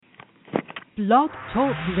Blog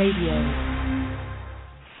Talk Radio.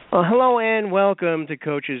 Well, hello and welcome to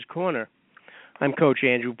Coach's Corner. I'm Coach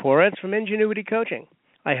Andrew Porretz from Ingenuity Coaching.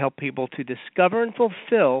 I help people to discover and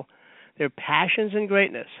fulfill their passions and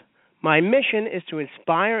greatness. My mission is to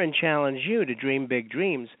inspire and challenge you to dream big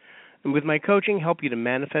dreams, and with my coaching, help you to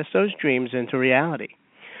manifest those dreams into reality.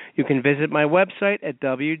 You can visit my website at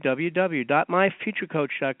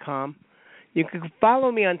www.myfuturecoach.com. You can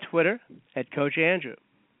follow me on Twitter at Coach Andrew.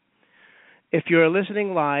 If you're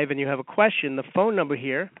listening live and you have a question, the phone number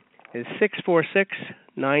here is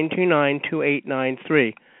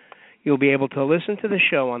 646-929-2893. You'll be able to listen to the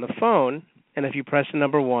show on the phone, and if you press the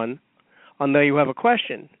number 1, I'll know you have a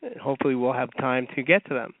question. Hopefully we'll have time to get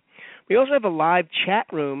to them. We also have a live chat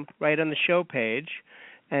room right on the show page,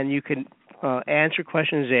 and you can answer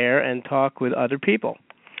questions there and talk with other people.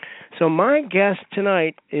 So my guest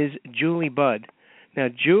tonight is Julie Budd. Now,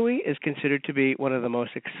 Julie is considered to be one of the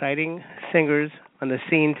most exciting singers on the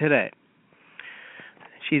scene today.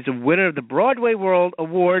 She's a winner of the Broadway World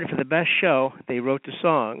Award for the Best Show, They Wrote the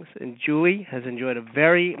Songs, and Julie has enjoyed a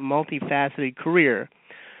very multifaceted career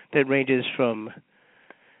that ranges from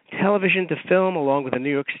television to film, along with the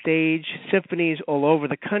New York stage, symphonies all over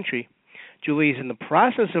the country. Julie is in the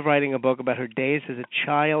process of writing a book about her days as a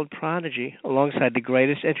child prodigy, alongside the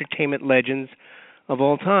greatest entertainment legends of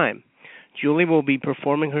all time. Julie will be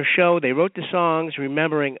performing her show, They Wrote the Songs,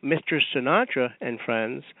 Remembering Mr. Sinatra and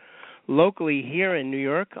Friends, locally here in New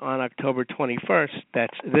York on October 21st,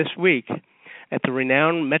 that's this week, at the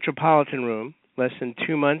renowned Metropolitan Room, less than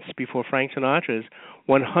 2 months before Frank Sinatra's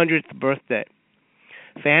 100th birthday.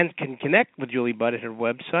 Fans can connect with Julie Budd at her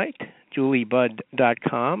website,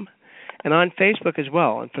 juliebudd.com, and on Facebook as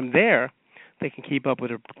well. And from there, they can keep up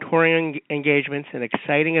with her touring engagements and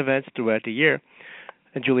exciting events throughout the year.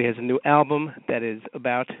 And Julie has a new album that is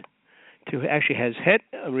about to actually has hit,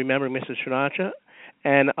 Remembering Mr. Sinatra.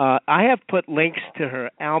 And I have put links to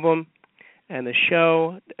her album and the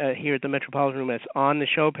show here at the Metropolitan Room. That's on the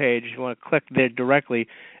show page. If you want to click there directly,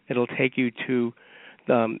 it'll take you to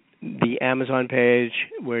the Amazon page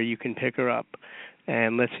where you can pick her up.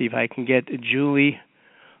 And let's see if I can get Julie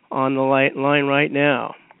on the line right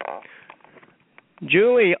now.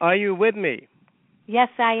 Julie, are you with me? Yes,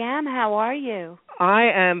 I am. How are you? I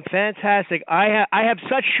am fantastic. I have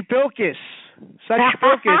such spookus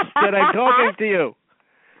that I'm talking to you.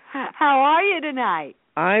 How are you tonight?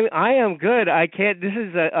 I am good. I can't. This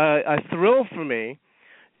is a thrill for me,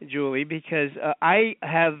 Julie, because I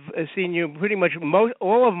have seen you pretty much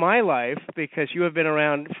all of my life, because you have been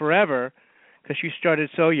around forever, because you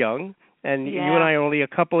started so young, and you and I are only a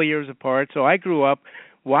couple of years apart. So I grew up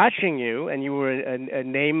watching you, and you were a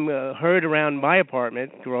name heard around my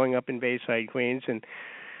apartment growing up in Bayside, Queens, and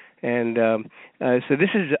so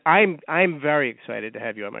this is I'm very excited to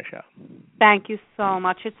have you on my show. Thank you so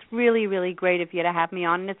much. It's really, really great of you to have me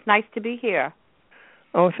on, and it's nice to be here.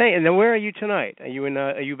 Oh, thank you. And then where are you tonight? Are you in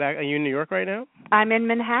New York right now? I'm in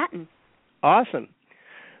Manhattan. Awesome.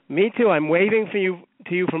 Me too. I'm waving to you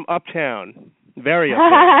from uptown. Very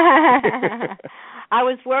uptown. I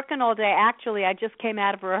was working all day. Actually, I just came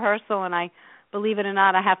out of a rehearsal, and believe it or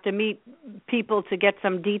not, I have to meet people to get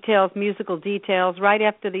some details, musical details. Right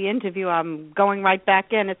after the interview, I'm going right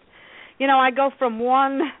back in. It's, I go from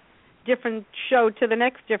one different show to the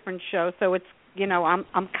next different show, so it's,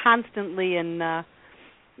 I'm constantly in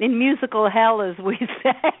musical hell, as we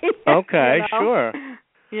say. Okay, sure.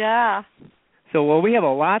 Yeah. So, well, we have a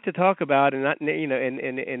lot to talk about, and in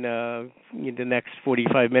the next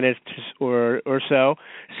 45 minutes or so.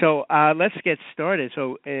 So let's get started.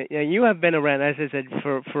 So, you have been around, as I said,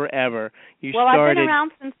 for forever. I've been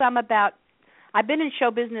around since I've been in show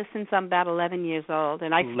business since I'm about 11 years old,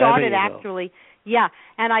 and I started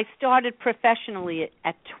and I started professionally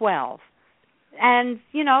at 12. And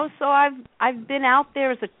so I've been out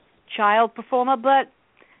there as a child performer, but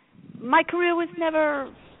my career was never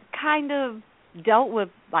kind of dealt with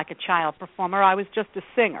like a child performer. I was just a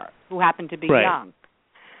singer who happened to be young.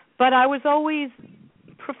 But I was always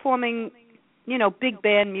performing, big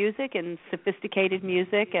band music and sophisticated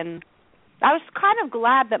music, and I was kind of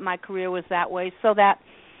glad that my career was that way, so that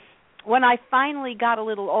when I finally got a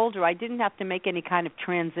little older, I didn't have to make any kind of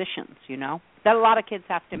transitions, that a lot of kids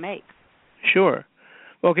have to make. Sure.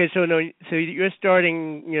 Okay, so you're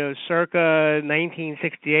starting, circa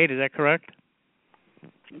 1968, is that correct?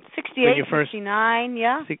 68, 69,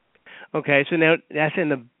 yeah. Okay, so now that's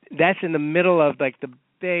in the middle of like the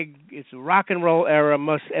big, it's rock and roll era.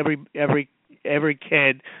 Most every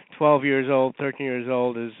kid, 12 years old, 13 years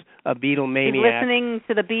old, is a Beatle maniac. He's listening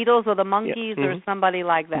to the Beatles or the Monkees or somebody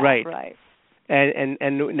like that. Right. And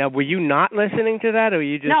now, were you not listening to that, or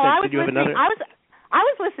you just? No, I was did you have listening. another? I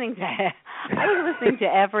was listening to. I was listening to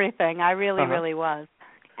everything. I really, really was.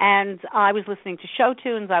 And I was listening to show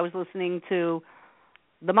tunes. I was listening to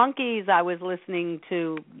the Monkees. I was listening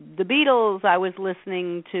to the Beatles. I was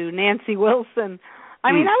listening to Nancy Wilson.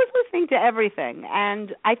 I mean, I was listening to everything.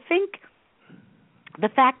 And I think the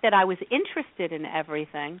fact that I was interested in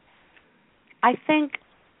everything, I think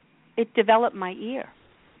it developed my ear.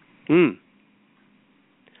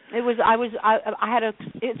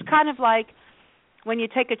 It's kind of like when you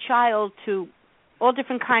take a child to all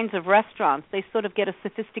different kinds of restaurants, they sort of get a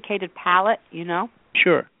sophisticated palate, you know?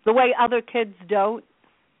 Sure. The way other kids don't.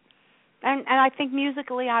 And I think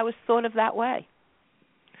musically I was sort of that way.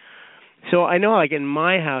 So I know, like in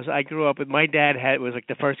my house, I grew up with my dad was like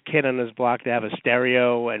the first kid on his block to have a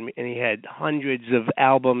stereo, and he had hundreds of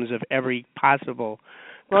albums of every possible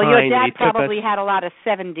Well, kind. Your dad probably had a lot of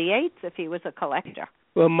 78s if he was a collector.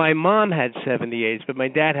 Well, my mom had 78s, but my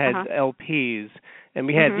dad had LPs, and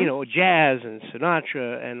we had jazz and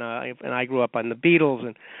Sinatra, and I grew up on the Beatles,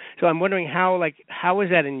 and so I'm wondering how was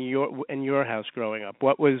that in your house growing up?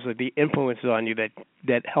 What was the influences on you that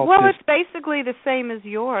helped? Well, it's basically the same as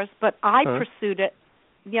yours, but I pursued it.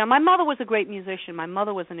 Yeah, my mother was a great musician. My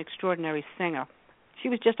mother was an extraordinary singer. She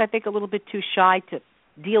was just, I think, a little bit too shy to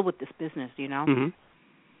deal with this business, you know.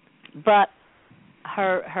 But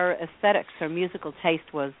her aesthetics, her musical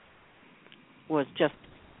taste was just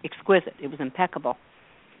exquisite. It was impeccable.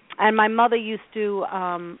 And my mother used to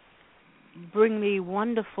bring me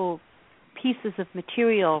wonderful pieces of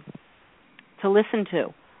material to listen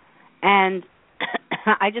to. And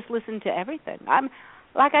I just listened to everything.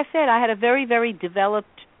 Like I said, I had a very, very developed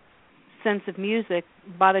sense of music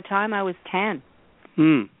by the time I was 10.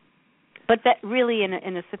 But that really in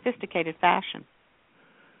a sophisticated fashion.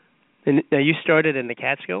 And now you started in the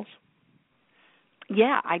Catskills?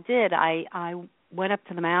 Yeah, I did. I went up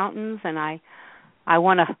to the mountains and I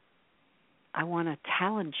won a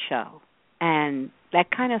talent show, and that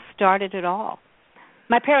kind of started it all.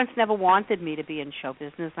 My parents never wanted me to be in show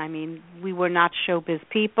business. I mean, we were not showbiz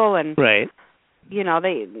people, and right. They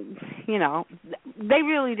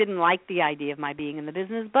really didn't like the idea of my being in the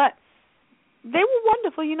business, but they were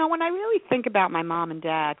wonderful. When I really think about my mom and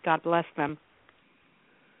dad, God bless them.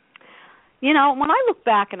 When I look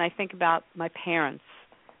back and I think about my parents,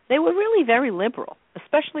 they were really very liberal.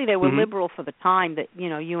 Especially they were liberal for the time that,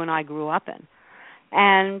 you and I grew up in.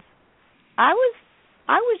 And I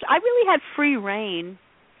really had free reign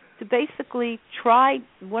to basically try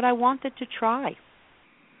what I wanted to try.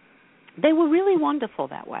 They were really wonderful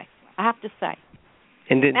that way, I have to say.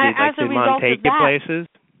 And did Mom take you places?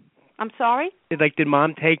 I'm sorry? Did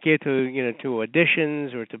Mom take you to to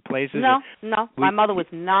auditions or to places? No. My mother was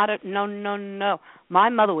not no. My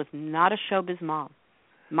mother was not a showbiz mom.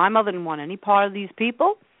 My mother didn't want any part of these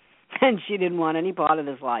people, and she didn't want any part of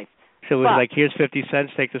this life. So it was like, here's 50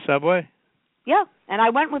 cents, take the subway? Yeah, and I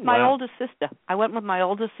went with my older sister. I went with my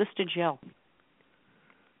older sister, Jill.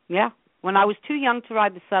 Yeah, when I was too young to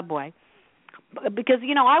ride the subway. Because,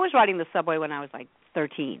 I was riding the subway when I was like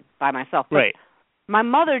 13 by myself. But right. My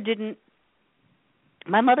mother didn't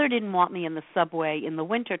want me in the subway in the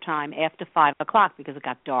wintertime after 5 o'clock because it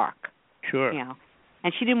got dark. Sure.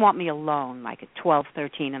 And she didn't want me alone, like at 12,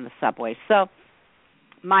 13 in the subway. So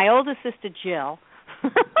my older sister, Jill,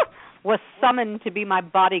 was summoned to be my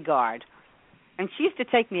bodyguard. And she used to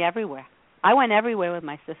take me everywhere. I went everywhere with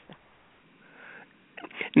my sister.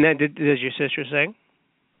 Now, does your sister sing?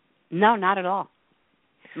 No, not at all.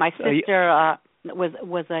 My sister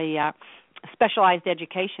was a specialized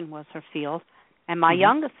education was her field, and my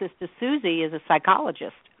youngest sister, Susie, is a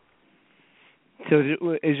psychologist. So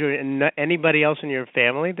is there anybody else in your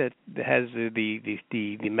family that has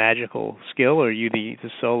the magical skill, or are you the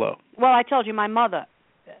solo? Well, I told you, my mother,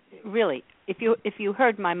 really, if you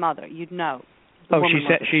heard my mother, you'd know.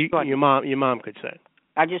 Your mom could sing.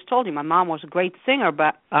 I just told you, my mom was a great singer,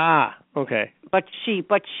 but okay. But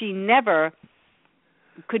she never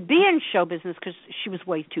could be in show business because she was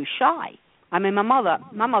way too shy. I mean, my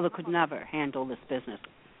mother could never handle this business.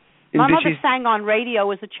 My mother sang on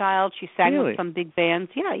radio as a child. She sang with some big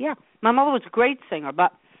bands. Yeah. My mother was a great singer,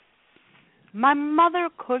 but my mother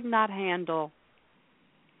could not handle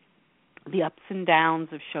the ups and downs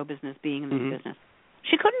of show business, being in this business.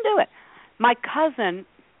 She couldn't do it. My cousin,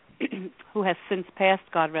 who has since passed,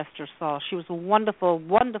 God rest her soul, she was a wonderful,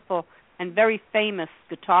 wonderful, and very famous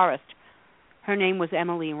guitarist. Her name was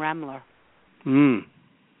Emily Remler.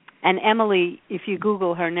 And Emily, if you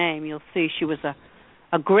Google her name, you'll see she was a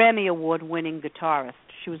Grammy Award-winning guitarist.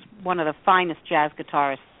 She was one of the finest jazz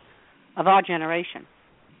guitarists of our generation.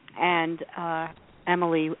 and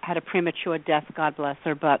Emily had a premature death, God bless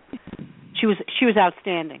her, but she was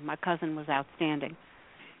outstanding. My cousin was outstanding.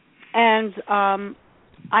 And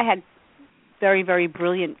I had very, very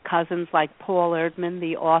brilliant cousins like Paul Erdman,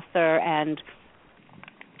 the author, and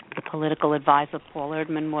the political advisor. Paul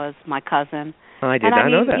Erdman was my cousin. I did not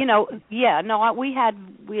know that. You know, we had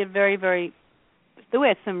very, very, we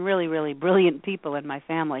had some really, really brilliant people in my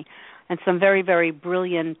family, and some very, very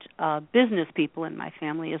brilliant business people in my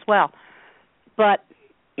family as well. But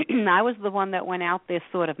I was the one that went out there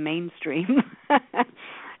sort of mainstream.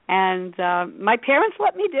 And my parents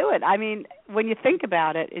let me do it. I mean, when you think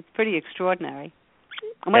about it, it's pretty extraordinary.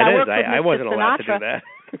 When I wasn't allowed to do that.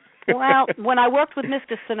 Well, when I worked with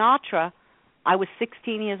Mr. Sinatra, I was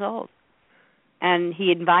 16 years old. And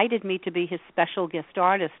he invited me to be his special guest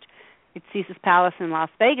artist at Caesar's Palace in Las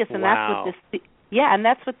Vegas. And wow.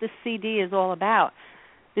 that's what this CD is all about.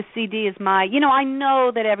 This CD is I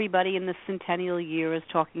know that everybody in the centennial year is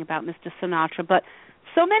talking about Mr. Sinatra, but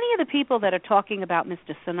so many of the people that are talking about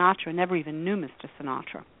Mr. Sinatra never even knew Mr.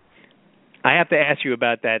 Sinatra. I have to ask you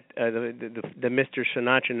about that, the Mr.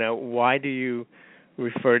 Sinatra. Now, why do you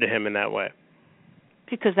refer to him in that way?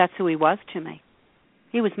 Because that's who he was to me.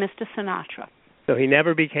 He was Mr. Sinatra. So he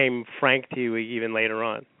never became Frank to you even later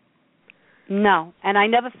on? No, and I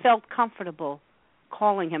never felt comfortable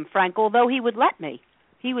calling him Frank, although he would let me.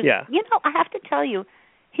 He was, I have to tell you,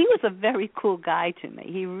 he was a very cool guy to me.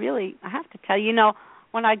 He really, I have to tell you,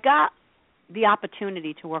 when I got the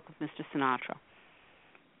opportunity to work with Mr. Sinatra,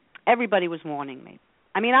 everybody was warning me.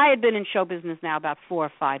 I mean, I had been in show business now about 4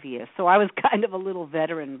 or 5 years, so I was kind of a little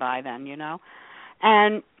veteran by then,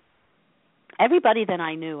 And everybody that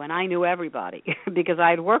I knew, and I knew everybody because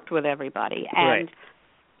I had worked with everybody, and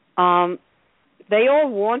they all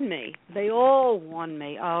warned me.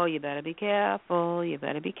 Oh, you better be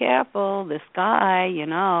careful. This guy,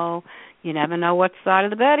 you never know what side of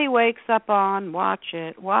the bed he wakes up on. Watch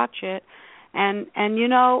it. And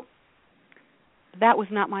that was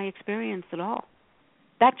not my experience at all.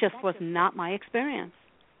 That just was not my experience.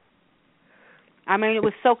 I mean, it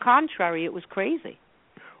was so contrary. It was crazy.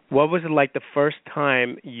 What was it like the first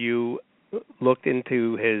time you looked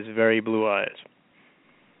into his very blue eyes?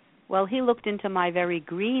 Well, he looked into my very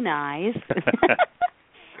green eyes,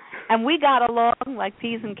 and we got along like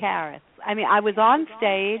peas and carrots. I mean, I was on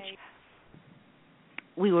stage.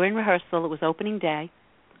 We were in rehearsal. It was opening day,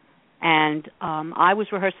 and I was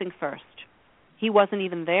rehearsing first. He wasn't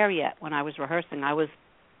even there yet when I was rehearsing. I was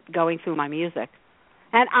going through my music.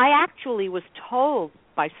 And I actually was told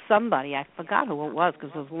by somebody, I forgot who it was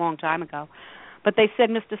because it was a long time ago, but they said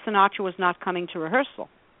Mr. Sinatra was not coming to rehearsal,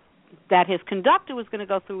 that his conductor was going to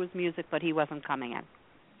go through his music, but he wasn't coming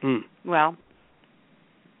in. Well,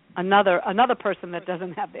 another person that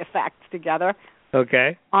doesn't have their facts together.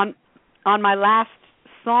 Okay. On my last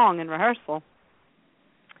song in rehearsal,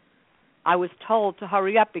 I was told to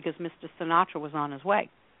hurry up because Mr. Sinatra was on his way.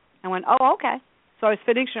 I went, oh, okay. So I was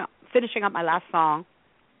finishing up my last song.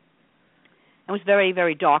 It was very,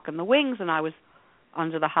 very dark in the wings, and I was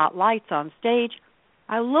under the hot lights on stage.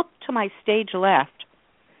 I looked to my stage left,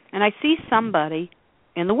 and I see somebody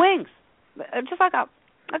in the wings, just like a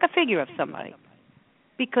figure of somebody,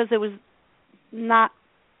 because it was not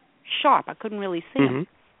sharp. I couldn't really see him.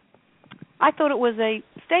 I thought it was a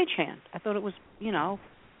stagehand. I thought it was,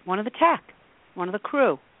 one of the tech, one of the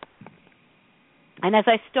crew. And as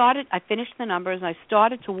I finished the numbers, and I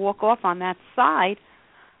started to walk off on that side,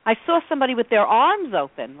 I saw somebody with their arms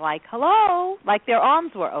open, like, hello, like their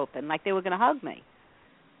arms were open, like they were going to hug me.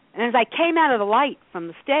 And as I came out of the light from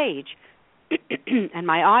the stage, and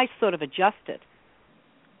my eyes sort of adjusted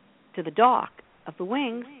to the dark of the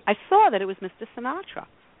wings, I saw that it was Mr. Sinatra.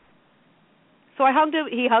 So I hugged him.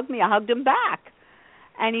 He hugged me. I hugged him back.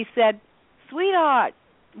 And he said, sweetheart,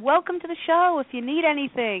 welcome to the show. If you need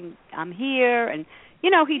anything, I'm here. And,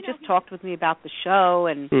 he just talked with me about the show,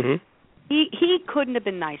 and he couldn't have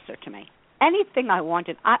been nicer to me. Anything I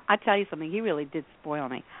wanted, I tell you something, he really did spoil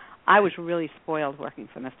me. I was really spoiled working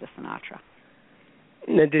for Mr. Sinatra.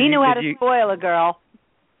 Now, he knew how to spoil a girl.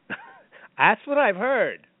 That's what I've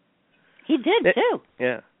heard. He did, too.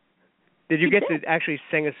 Yeah. Did you get to actually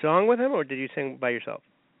sing a song with him, or did you sing by yourself?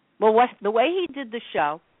 Well, the way he did the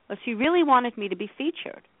show was he really wanted me to be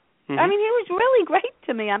featured. I mean, he was really great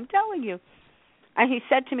to me, I'm telling you. And he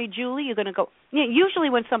said to me, Julie, you're going to go. Usually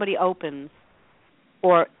when somebody opens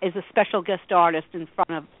or is a special guest artist in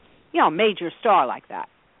front of, a major star like that.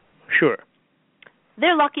 Sure.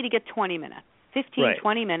 They're lucky to get 20 minutes, 15,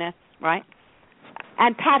 20 minutes, right?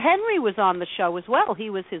 And Pat Henry was on the show as well. He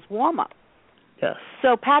was his warm-up. Yes.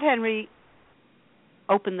 So Pat Henry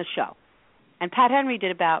opened the show. And Pat Henry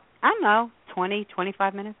did about, 20,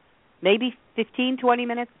 25 minutes, maybe 15, 20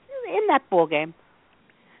 minutes in that ball game.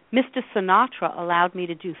 Mr. Sinatra allowed me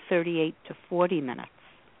to do 38 to 40 minutes,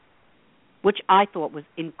 which I thought was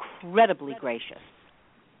incredibly gracious.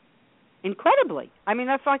 Incredibly. I mean,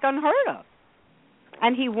 that's like unheard of.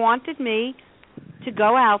 And he wanted me to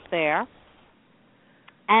go out there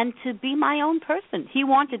and to be my own person. He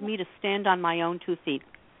wanted me to stand on my own 2 feet.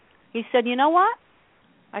 He said, you know what?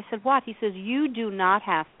 I said, what? He says, you do not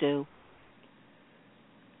have to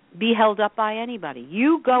be held up by anybody.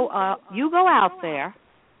 You go out there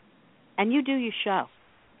and you do your show.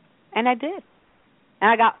 And I did. And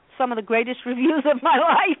I got some of the greatest reviews of my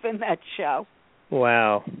life in that show.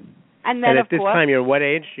 Wow. And then, at this time, you're what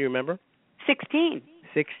age? Do you remember? 16.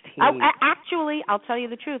 16. Actually, I'll tell you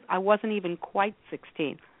the truth, I wasn't even quite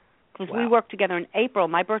 16. Because we Wow. worked together in April.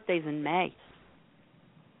 My birthday's in May.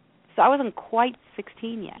 So I wasn't quite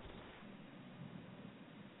 16 yet.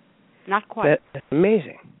 Not quite. That's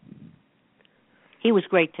amazing. He was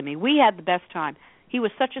great to me. We had the best time. He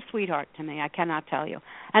was such a sweetheart to me, I cannot tell you.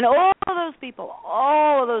 And all of those people,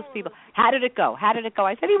 how did it go? How did it go?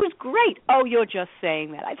 I said, he was great. Oh, you're just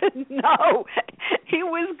saying that. I said, no, he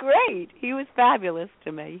was great. He was fabulous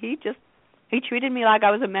to me. He treated me like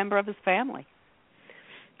I was a member of his family.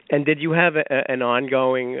 And did you have an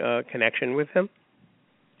ongoing connection with him?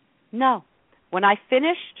 No. When I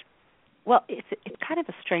finished, well, it's kind of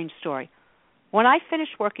a strange story. When I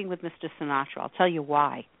finished working with Mr. Sinatra, I'll tell you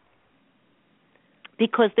why.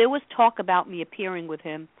 Because there was talk about me appearing with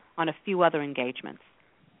him on a few other engagements.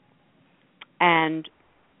 And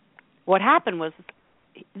what happened was,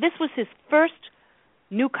 this was his first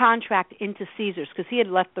new contract into Caesars, because he had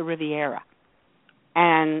left the Riviera.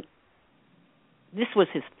 And this was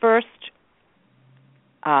his first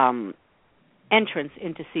entrance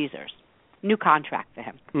into Caesars. New contract for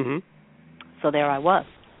him. Mm-hmm. So there I was.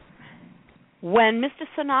 When Mr.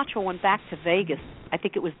 Sinatra went back to Vegas, I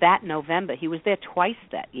think it was that November, he was there twice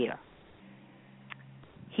that year.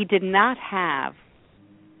 He did not have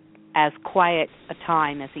as quiet a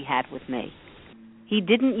time as he had with me. He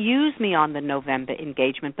didn't use me on the November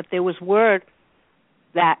engagement, but there was word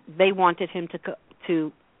that they wanted him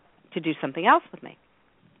to do something else with me.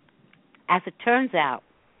 As it turns out,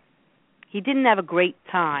 he didn't have a great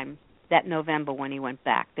time that November when he went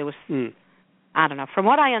back. There was, I don't know, from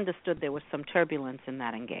what I understood, there was some turbulence in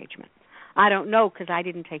that engagement. I don't know because I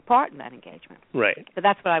didn't take part in that engagement. Right. But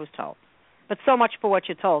that's what I was told. But so much for what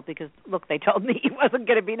you're told, because, look, they told me he wasn't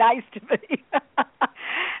going to be nice to me.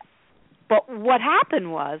 But what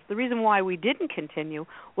happened was, the reason why we didn't continue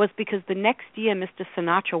was because the next year Mr.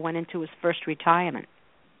 Sinatra went into his first retirement.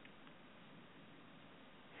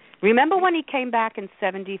 Remember when he came back in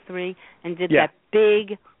 1973 and did that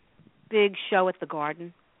big show at the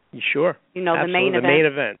Garden? Sure. You know, absolutely. the main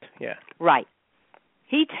event, yeah. Right.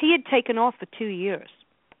 He had taken off for 2 years.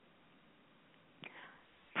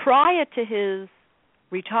 Prior to his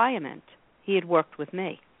retirement, he had worked with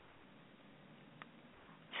me.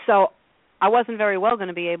 So I wasn't very well going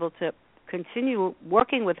to be able to continue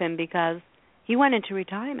working with him because he went into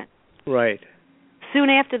retirement. Right. Soon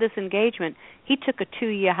after this engagement, he took a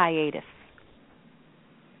 2-year hiatus.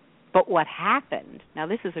 But what happened, now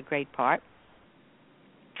this is a great part,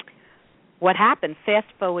 what happened, fast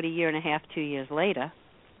forward a year and a half, 2 years later,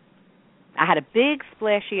 I had a big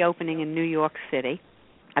splashy opening in New York City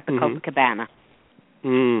at the Copacabana.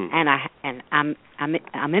 And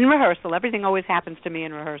I'm in rehearsal. Everything always happens to me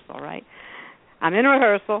in rehearsal, right? I'm in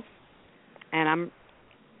rehearsal, and I'm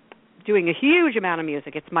doing a huge amount of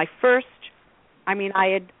music. It's my first. I mean,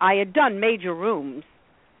 I had done major rooms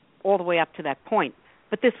all the way up to that point,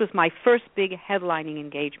 but this was my first big headlining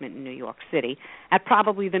engagement in New York City at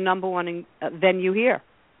probably the number one venue here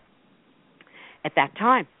at that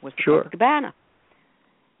time was the Copacabana.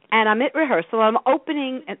 And I'm at rehearsal. I'm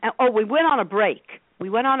opening. We went on a break. We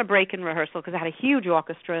went on a break in rehearsal because I had a huge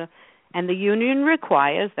orchestra, and the union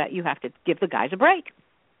requires that you have to give the guys a break.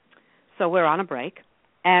 So we're on a break,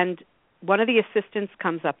 and one of the assistants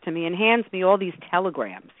comes up to me and hands me all these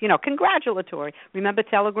telegrams, congratulatory. Remember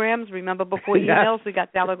telegrams? Remember before emails, we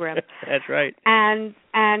got telegrams. That's right. And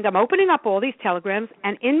I'm opening up all these telegrams,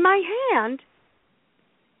 and in my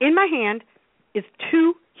hand is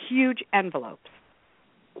 2 huge envelopes.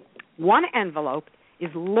 One envelope is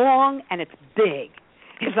long and it's big.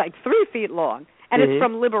 It's like 3 feet long, and it's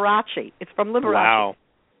from Liberace. Wow.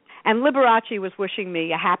 And Liberace was wishing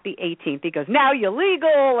me a happy 18th. He goes, now you're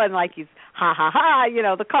legal, and like he's ha ha ha.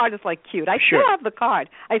 The card is like cute. I still have the card.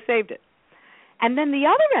 I saved it. And then the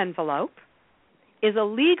other envelope is a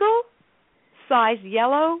legal size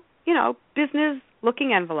yellow, business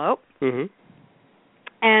looking envelope.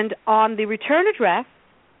 And on the return address,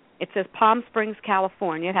 it says Palm Springs,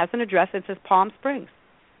 California. It has an address that says Palm Springs.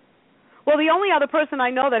 Well, the only other person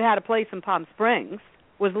I know that had a place in Palm Springs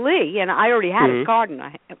was Lee, and I already had his card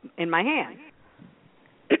in my hand.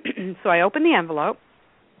 So I opened the envelope,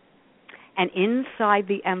 and inside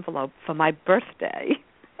the envelope for my birthday,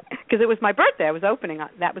 because it was my birthday,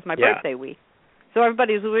 that was my birthday week. So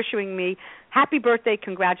everybody was wishing me happy birthday,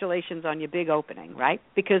 congratulations on your big opening, right?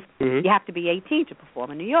 Because you have to be 18 to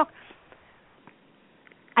perform in New York.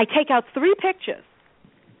 I take out 3 pictures.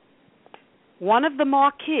 One of the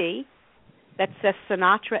marquee that says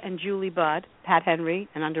Sinatra and Julie Budd, Pat Henry,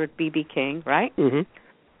 and under it B.B. King, right? Mm-hmm.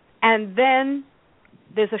 And then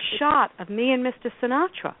there's a shot of me and Mr.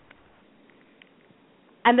 Sinatra.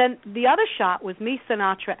 And then the other shot was me,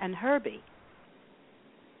 Sinatra, and Herbie.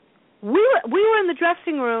 We were in the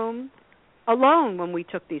dressing room alone when we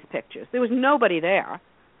took these pictures. There was nobody there.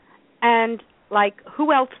 And,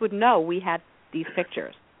 who else would know we had these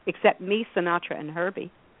pictures except me, Sinatra, and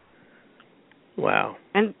Herbie? Wow.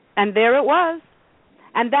 And there it was.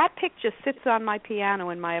 And that picture sits on my piano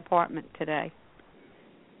in my apartment today.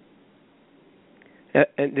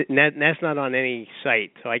 And that's not on any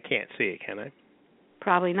site, so I can't see it, can I?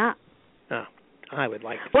 Probably not. Oh, I would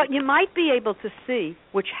like to. What you might be able to see,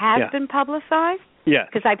 which has been publicized,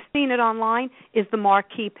 because I've seen it online, is the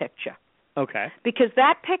marquee picture. Okay. Because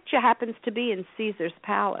that picture happens to be in Caesar's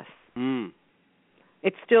Palace. Mm.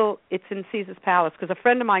 It's in Caesar's Palace, because a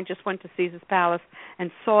friend of mine just went to Caesar's Palace and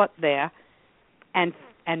saw it there and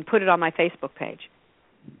put it on my Facebook page.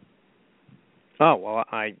 Oh, well,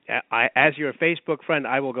 I as your Facebook friend,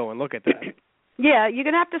 I will go and look at that. Yeah, you're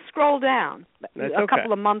going to have to scroll down a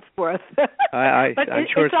couple of months worth. I'm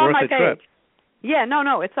sure it's worth the trip. Yeah,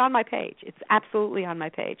 no, it's on my page. It's absolutely on my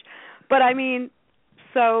page. But, I mean,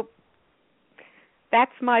 so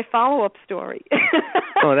that's my follow-up story.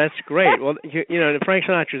 Oh, that's great. Well, Frank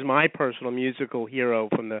Sinatra is my personal musical hero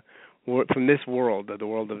from this world, the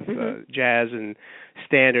world of jazz and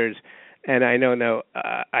standards. And I know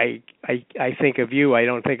I think of you. I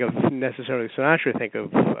don't think of necessarily Sinatra.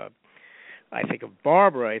 I think of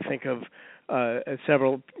Barbara. I think of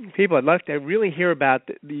several people. I'd love to really hear about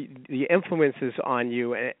the influences on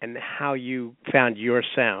you and how you found your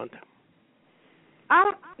sound.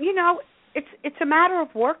 It's a matter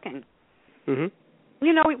of working.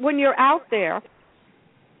 Mm-hmm. When you're out there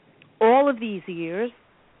all of these years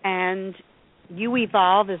and you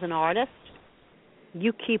evolve as an artist,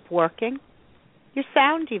 you keep working, your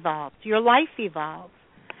sound evolves, your life evolves.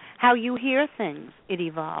 How you hear things, it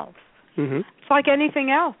evolves. Mm-hmm. It's like anything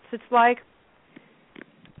else. It's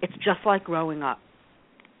just like growing up.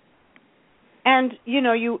 And,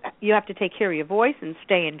 you have to take care of your voice and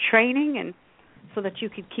stay in training and so that you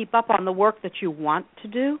can keep up on the work that you want to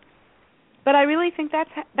do. But I really think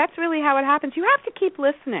that's really how it happens. You have to keep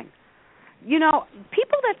listening.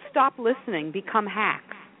 People that stop listening become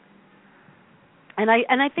hacks. And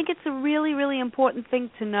I think it's a really, really important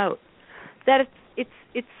thing to note that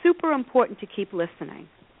it's super important to keep listening.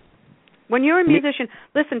 When you're a musician,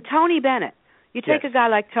 listen, Tony Bennett. You take a guy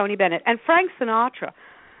like Tony Bennett and Frank Sinatra.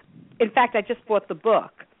 In fact, I just bought the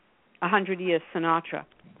book, 100 Years Sinatra.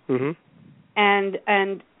 Mm-hmm.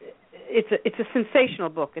 And it's a sensational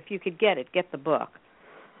book. If you could get the book.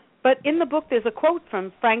 But in the book, there's a quote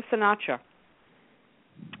from Frank Sinatra.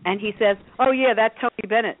 And he says, "Oh yeah, that Tony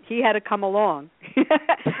Bennett, he had to come along."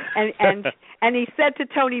 and he said to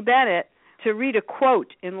Tony Bennett to read a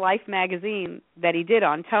quote in Life magazine that he did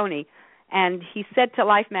on Tony. And he said to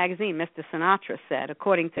Life magazine, Mr. Sinatra said,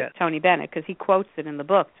 according to Tony Bennett, because he quotes it in the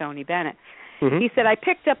book, Tony Bennett. Mm-hmm. He said, "I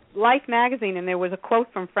picked up Life magazine and there was a quote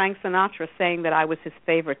from Frank Sinatra saying that I was his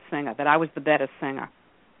favorite singer, that I was the better singer."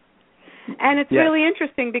 And it's really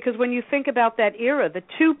interesting because when you think about that era, the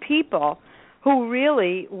two people who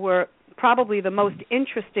really were probably the most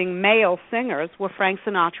interesting male singers were Frank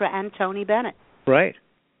Sinatra and Tony Bennett. Right.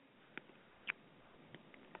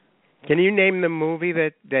 Can you name the movie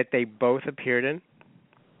that they both appeared in?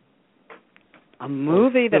 A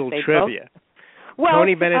movie that they trivia. both... Well,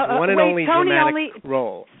 Tony Bennett's one and only dramatic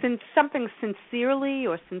role. Something Sincerely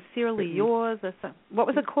or Sincerely Yours or something. What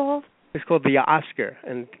was it called? It's called The Oscar,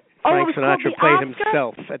 and Frank Sinatra played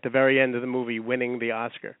himself at the very end of the movie, winning the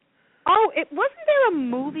Oscar. Oh, wasn't there a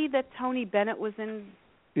movie that Tony Bennett was in?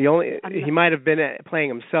 He might have been playing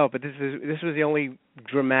himself, but this was the only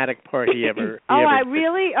dramatic part he ever.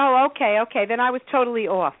 Really? Oh, okay. Then I was totally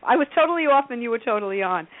off. I was totally off, and you were totally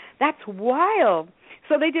on. That's wild.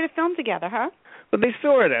 So they did a film together, huh? Well, they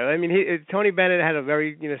sort of. I mean, Tony Bennett had a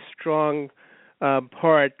very strong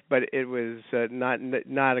part, but it was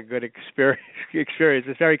not a good experience.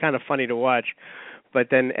 It's very kind of funny to watch. But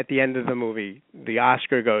then at the end of the movie, the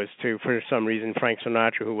Oscar goes to, for some reason, Frank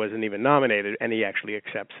Sinatra, who wasn't even nominated, and he actually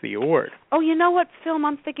accepts the award. Oh, you know what film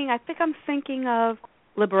I'm thinking? I think I'm thinking of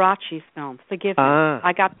Liberace's film. Forgive me.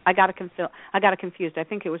 I got it confused. I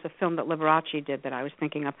think it was a film that Liberace did that I was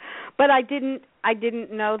thinking of. But I didn't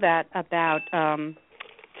know that about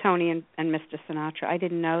Tony and Mr. Sinatra. I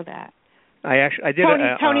didn't know that. I did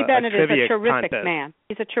Tony Bennett is a terrific man.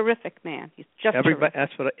 He's a terrific man. He's just terrific.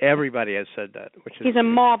 That's what everybody has said that. He's a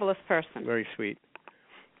marvelous person. Very sweet.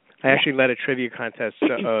 I actually led a trivia contest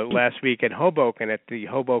last week in Hoboken at the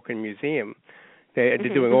Hoboken Museum. They're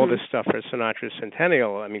doing all this stuff for Sinatra's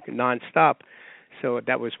centennial. I mean, nonstop. So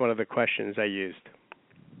that was one of the questions I used.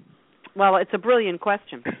 Well, it's a brilliant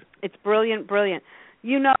question. It's brilliant.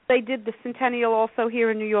 You know, they did the centennial also here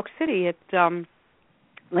in New York City at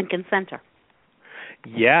Lincoln Center.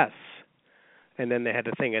 Yes, and then they had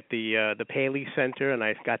the thing at the Paley Center, and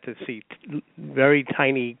I got to see very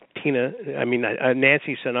tiny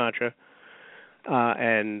Nancy Sinatra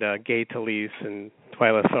and Gay Talese and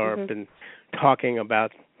Twyla Tharp, and talking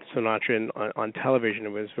about Sinatra on television. It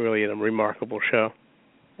was really a remarkable show.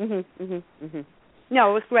 No, it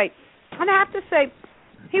was great, and I have to say,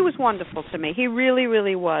 he was wonderful to me. He really,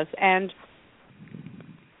 really was, and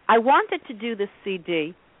I wanted to do this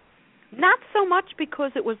CD. Not so much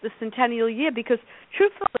because it was the centennial year, because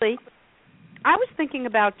truthfully, I was thinking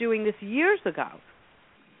about doing this years ago.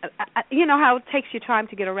 You know how it takes you time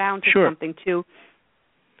to get around to something, to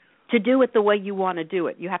do it the way you want to do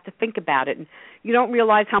it. You have to think about it, and you don't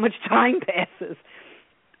realize how much time passes.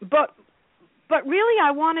 But really,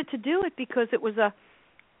 I wanted to do it because it was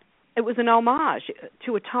an homage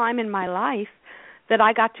to a time in my life that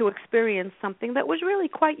I got to experience something that was really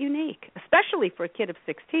quite unique, especially for a kid of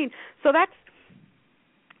 16. So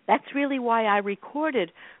that's really why I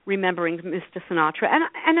recorded Remembering Mr. Sinatra.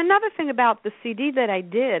 And another thing about the CD that I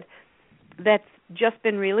did that's just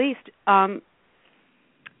been released, I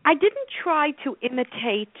didn't try to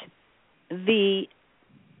imitate the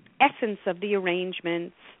essence of the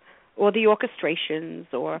arrangements or the orchestrations,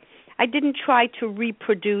 or I didn't try to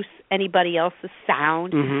reproduce anybody else's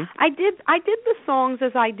sound. I did the songs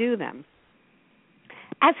as I do them,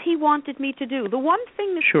 as he wanted me to do. The one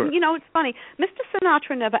thing that, you know, it's funny, Mr.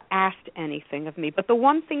 Sinatra never asked anything of me, but the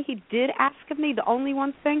one thing he did ask of me, the only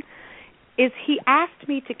one thing, is he asked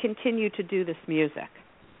me to continue to do this music.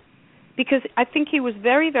 Because I think he was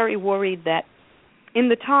very, very worried that in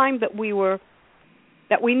the time that we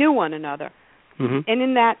knew one another, and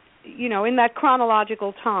in that, you know, in that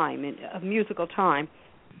chronological time, of musical time,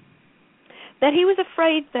 that he was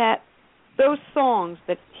afraid that those songs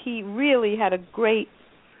that he really had a great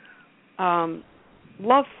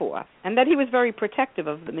love for, and that he was very protective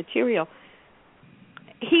of the material,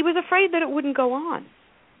 he was afraid that it wouldn't go on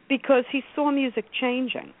because he saw music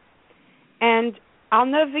changing. And I'll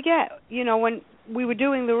never forget, you know, when we were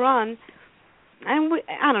doing the run, and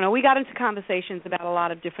we got into conversations about a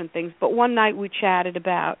lot of different things, but one night we chatted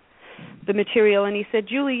about the material, and he said,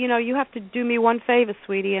 Julie, you know, you have to do me one favor,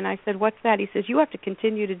 sweetie. And I said, what's that? He says, you have to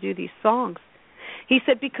continue to do these songs. He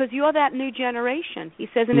said, because you're that new generation. He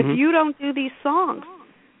says, and if you don't do these songs,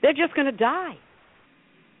 they're just going to die.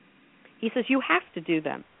 He says, you have to do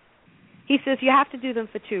them. He says, you have to do them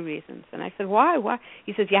for two reasons. And I said, why?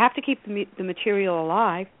 He says, you have to keep the material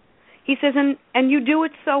alive. He says, and you do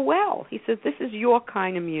it so well. He says, this is your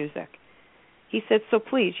kind of music. He said, so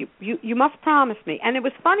please, you must promise me. And it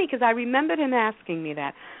was funny because I remembered him asking me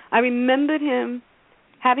that. I remembered him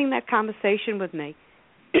having that conversation with me.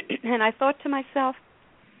 And I thought to myself,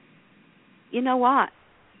 you know what?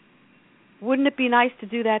 Wouldn't it be nice to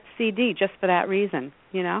do that CD just for that reason,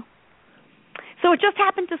 you know? So it just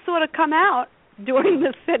happened to sort of come out during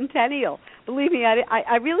the centennial. Believe me,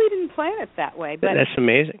 I really didn't plan it that way. But that's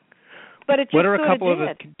amazing. But it just what are a couple sort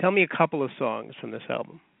of did. Tell me a couple of songs from this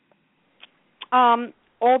album.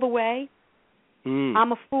 All the Way.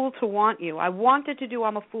 I'm a Fool to Want You. I wanted to do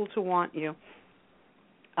I'm a Fool to Want You.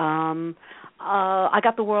 I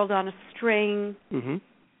Got the World on a String.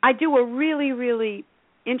 I do a really, really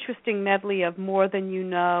interesting medley of More Than You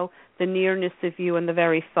Know, The Nearness of You, and The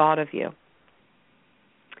Very Thought of You.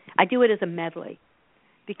 I do it as a medley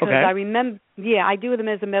because I remember. Yeah, I do them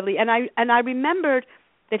as a medley, and I remembered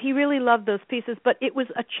that he really loved those pieces, but it was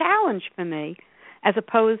a challenge for me, as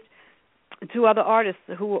opposed to other artists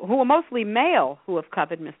who are mostly male who have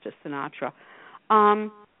covered Mr. Sinatra.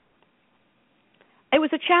 It was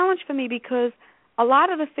a challenge for me because a lot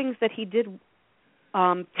of the things that he did,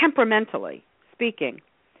 temperamentally speaking,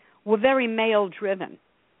 were very male-driven.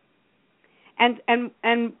 And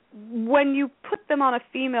when you put them on a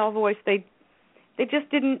female voice, they just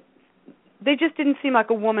didn't they just didn't seem like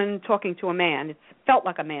a woman talking to a man. It felt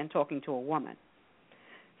like a man talking to a woman.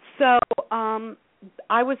 So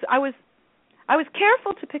I was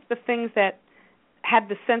careful to pick the things that had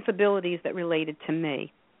the sensibilities that related to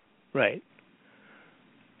me. Right.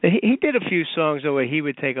 He did a few songs where he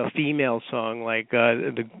would take a female song like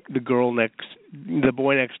the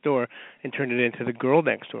boy next door, and turn it into the girl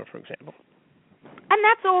next door, for example. And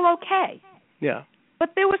that's all okay. Yeah.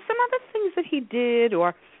 But there were some other things that he did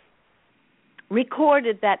or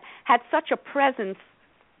recorded that had such a presence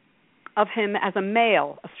of him as a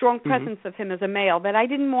male, a strong presence of him as a male, that I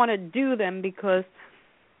didn't want to do them because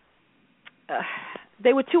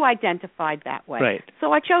they were too identified that way. Right.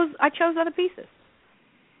 So I chose other pieces.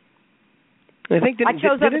 I think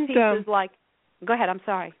other pieces like. Go ahead. I'm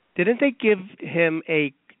sorry. Didn't they give him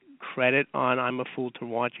a credit on "I'm a Fool to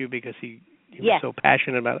Want You" because he was so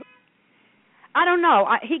passionate about it? I don't know.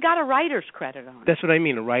 He got a writer's credit on it. That's what I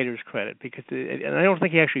mean, a writer's credit, because and I don't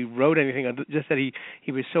think he actually wrote anything. Just that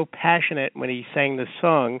he was so passionate when he sang the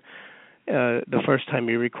song the first time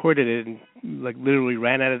he recorded it, and like literally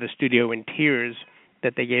ran out of the studio in tears,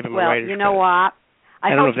 that they gave him a writer's credit. Well, you know what?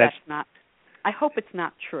 I hope it's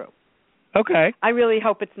not true. Okay. I really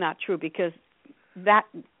hope it's not true, because that's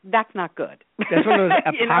not good. That's one of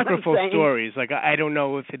those apocryphal stories. Like, I don't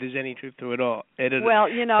know if there's any truth to it all.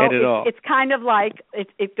 It's kind of like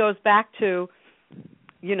it goes back to,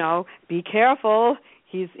 be careful.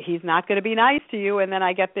 He's not going to be nice to you, and then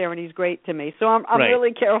I get there and he's great to me. So I'm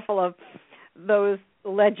really careful of those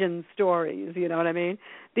legend stories. You know what I mean?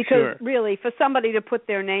 Because really, for somebody to put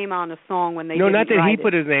their name on a song when they didn't not that write he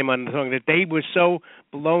put his name on the song, that they were so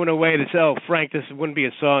blown away to say, "Oh, Frank, this wouldn't be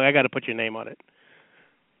a song. I got to put your name on it."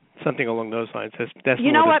 Something along those lines. That's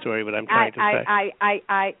more the story. What I'm trying to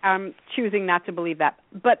say. I'm choosing not to believe that,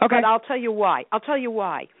 but I'll tell you why.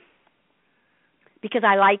 Because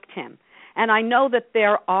I liked him, and I know that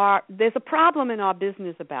there's a problem in our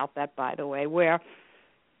business about that. By the way, where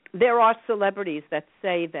there are celebrities that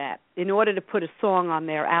say that in order to put a song on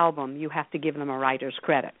their album, you have to give them a writer's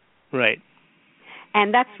credit. Right.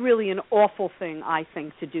 And that's really an awful thing, I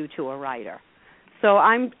think, to do to a writer. So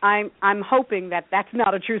I'm hoping that that's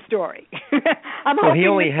not a true story. He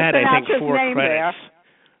only had, I think, 4 credits. There.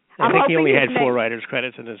 I think he only had 4 writers'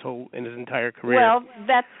 credits in his entire career. Well,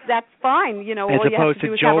 that's fine. As opposed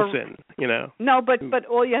to Jolson, No, but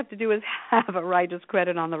all you have to do is have a writer's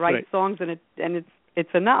credit on the right songs, and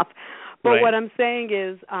it's enough. But what I'm saying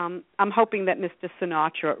is, I'm hoping that Mr.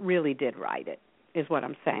 Sinatra really did write it. Is what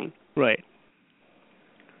I'm saying. Right.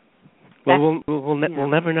 Well, we'll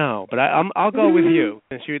never know. But I'll go with you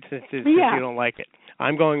since you don't like it.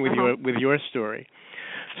 I'm going with your story.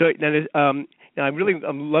 So now I'm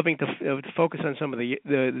loving to focus on some of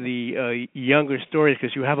the younger stories,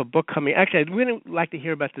 because you have a book coming. Actually, I'd really like to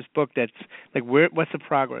hear about this book. That's like, what's the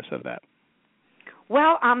progress of that?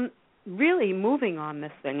 Well, I'm really moving on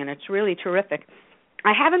this thing, and it's really terrific.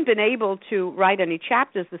 I haven't been able to write any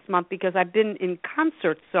chapters this month because I've been in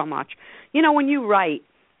concerts so much. When you write,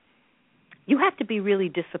 you have to be really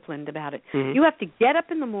disciplined about it. Mm-hmm. You have to get up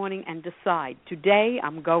in the morning and decide, today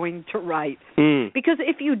I'm going to write. Because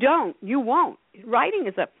if you don't, you won't. Writing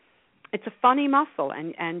is a funny muscle,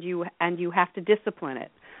 and you have to discipline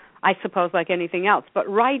it, I suppose, like anything else. But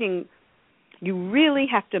writing, you really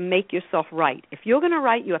have to make yourself write. If you're going to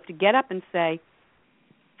write, you have to get up and say,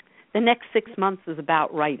 the next 6 months is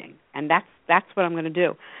about writing, and that's what I'm going to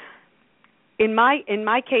do. In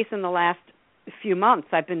my case, in the last few months,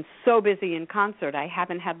 I've been so busy in concert, I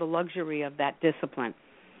haven't had the luxury of that discipline.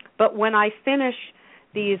 But when I finish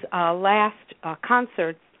these last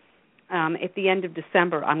concerts at the end of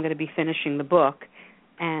December, I'm going to be finishing the book,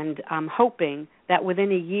 and I'm hoping that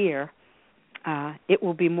within a year, it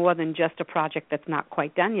will be more than just a project that's not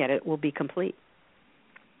quite done yet. It will be complete.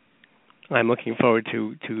 I'm looking forward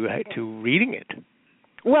to reading it.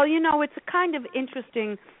 Well, it's a kind of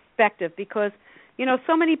interesting perspective, because,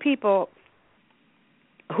 so many people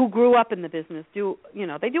who grew up in the business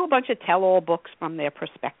they do a bunch of tell-all books from their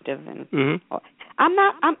perspective, and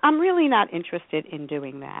I'm really not interested in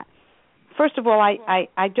doing that. First of all,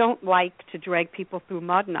 I don't like to drag people through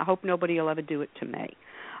mud, and I hope nobody will ever do it to me.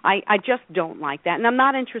 I just don't like that, and I'm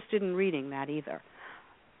not interested in reading that either.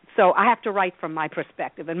 So I have to write from my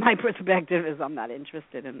perspective, and my perspective is I'm not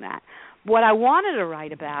interested in that. What I wanted to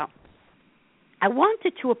write about, I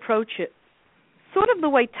wanted to approach it sort of the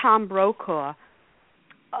way Tom Brokaw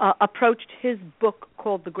approached his book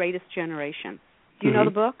called The Greatest Generation. Do you know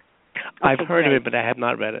the book? I've heard of it, but I have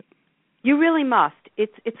not read it. You really must.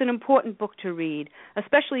 It's an important book to read,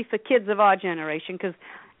 especially for kids of our generation, because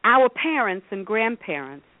our parents and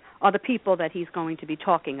grandparents are the people that he's going to be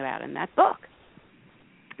talking about in that book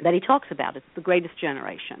that he talks about. It's the greatest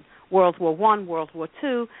generation. World War I, World War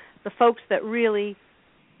II, the folks that really,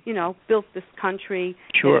 built this country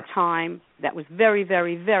at a time that was very,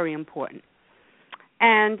 very, very important.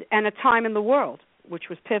 And a time in the world which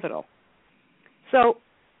was pivotal. So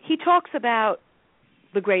he talks about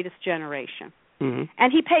the greatest generation. Mm-hmm.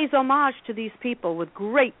 And he pays homage to these people with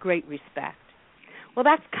great, great respect. Well,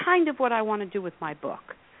 that's kind of what I want to do with my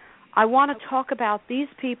book. I want to talk about these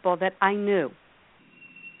people that I knew.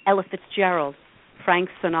 Ella Fitzgerald, Frank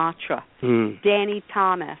Sinatra, Danny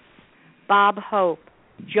Thomas, Bob Hope,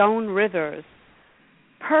 Joan Rivers,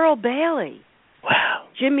 Pearl Bailey, wow,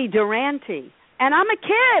 Jimmy Durante. And I'm a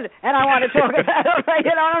kid, and I want to talk about it.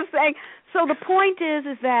 You know what I'm saying? So the point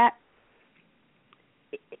is that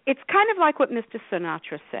it's kind of like what Mr.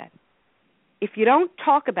 Sinatra said. If you don't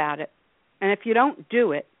talk about it, and if you don't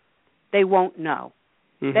do it, they won't know.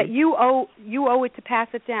 Mm-hmm. That you owe it to pass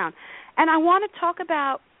it down. And I want to talk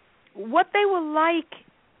about what they were like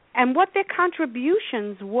and what their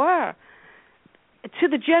contributions were to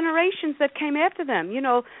the generations that came after them.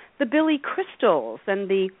 The Billy Crystals and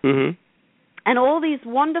the and all these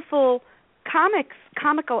wonderful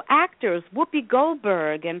comical actors, Whoopi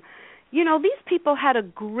Goldberg, and these people had a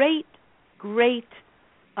great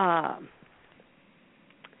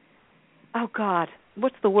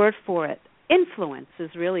what's the word for it? Influence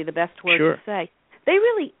is really the best word to say. They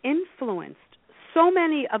really influenced so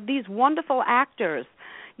many of these wonderful actors.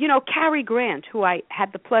 Cary Grant, who I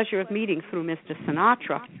had the pleasure of meeting through Mr.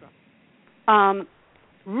 Sinatra,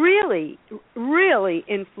 really, really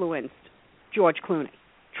influenced George Clooney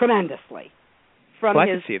tremendously. I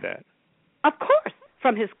can see that. Of course.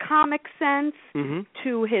 From his comic sense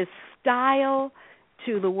to his style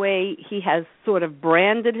to the way he has sort of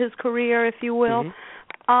branded his career, if you will.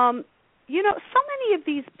 So many of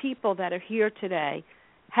these people that are here today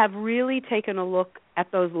have really taken a look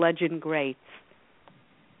at those legend greats.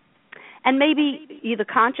 And maybe either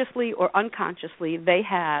consciously or unconsciously, they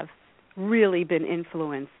have really been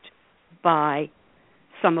influenced by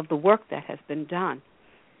some of the work that has been done.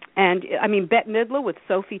 And, Bette Midler with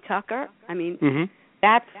Sophie Tucker,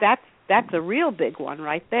 that's a real big one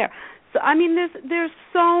right there. So, there's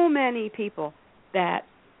so many people that,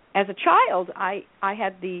 as a child, I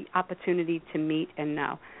had the opportunity to meet and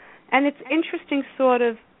know. And it's interesting sort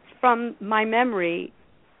of from my memory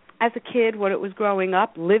as a kid, when it was growing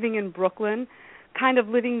up, living in Brooklyn, kind of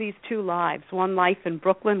living these two lives, one life in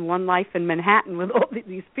Brooklyn, one life in Manhattan with all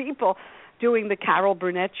these people, doing the Carol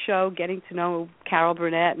Burnett show, getting to know Carol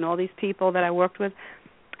Burnett and all these people that I worked with,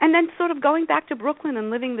 and then sort of going back to Brooklyn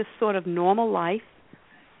and living this sort of normal life.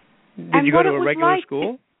 Did you go to a regular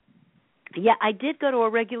school? Yeah, I did go to a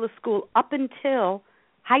regular school up until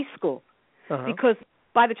high school, because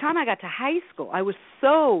by the time I got to high school, I was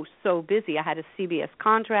so busy. I had a CBS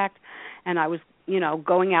contract, and I was,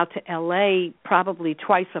 going out to L.A. probably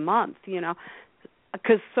twice a month,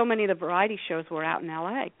 because so many of the variety shows were out in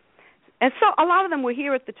L.A. And so a lot of them were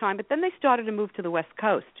here at the time, but then they started to move to the West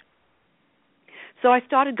Coast. So I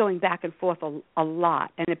started going back and forth a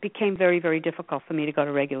lot, and it became very, very difficult for me to go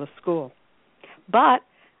to regular school. But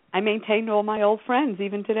I maintained all my old friends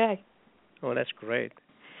even today. Oh, that's great.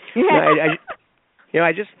 Yeah.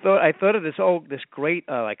 I thought of this great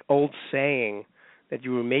old saying that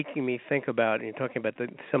you were making me think about, and you're talking about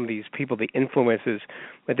some of these people, the influences.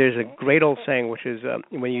 But there's a great old saying which is,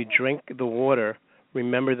 when you drink the water,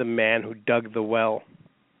 remember the man who dug the well.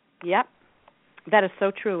 Yep, that is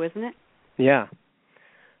so true, isn't it? Yeah.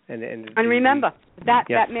 And remember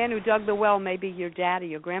that man who dug the well may be your dad or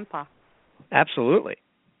your grandpa. Absolutely.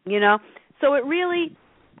 So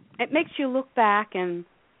it makes you look back and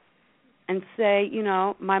say,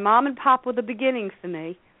 my mom and pop were the beginning for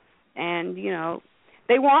me, and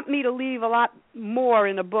they want me to leave a lot more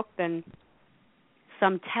in a book than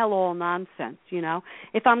some tell-all nonsense.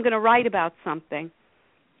 If I'm going to write about something,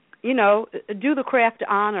 do the craft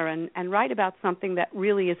honor and write about something that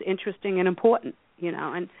really is interesting and important.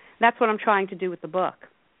 And that's what I'm trying to do with the book.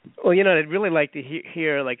 Well, I'd really like to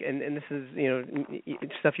hear and this is,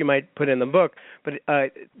 stuff you might put in the book, but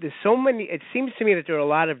there's so many, it seems to me that there are a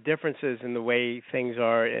lot of differences in the way things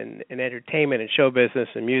are in entertainment and show business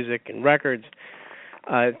and music and records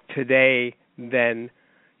today than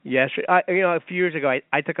yesterday. A few years ago,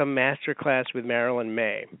 I took a master class with Marilyn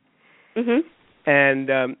May. And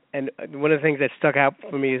one of the things that stuck out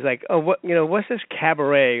for me is what's this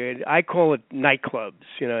cabaret? I call it nightclubs,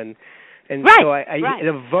 and right, so it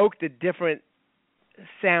evoked a different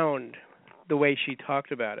sound the way she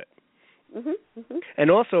talked about it. And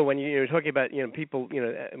also when you're talking about people,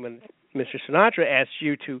 when Mr. Sinatra asked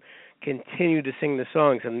you to continue to sing the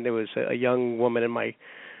songs, and there was a young woman in my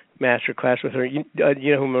master class with her. You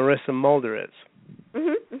know who Marissa Mulder is?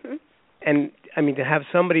 Mm-hmm, mm-hmm. And I mean, to have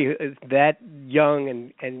somebody that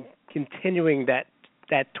young and continuing that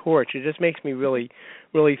torch, it just makes me really,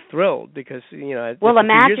 really thrilled because well,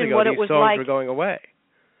 imagine years ago, what these it was songs like. were going away.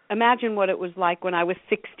 Imagine what it was like when I was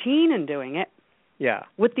 16 and doing it. Yeah.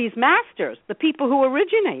 With these masters, the people who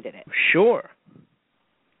originated it. Sure.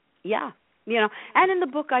 Yeah. And in the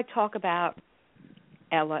book I talk about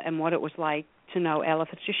Ella and what it was like to know Ella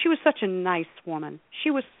Fitzgerald. She was such a nice woman.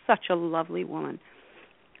 She was such a lovely woman.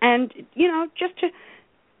 And, just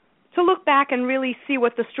to look back and really see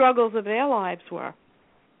what the struggles of their lives were.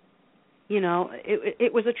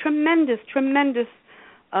 It was a tremendous, tremendous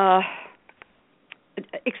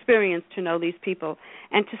experience to know these people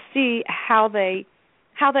and to see how they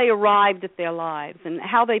arrived at their lives and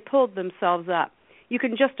how they pulled themselves up. You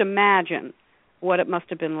can just imagine what it must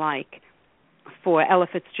have been like for Ella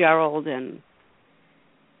Fitzgerald and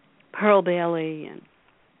Pearl Bailey and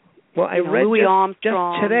I read Louis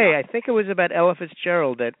Armstrong. Just today, I think it was about Ella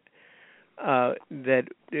Fitzgerald that they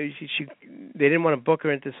didn't want to book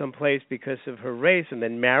her into some place because of her race, and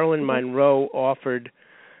then Marilyn Monroe offered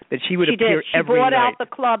that she would appear every night. She bought out the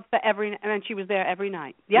club for and she was there every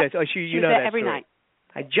night. Yep. Yes, she was there that every story. night.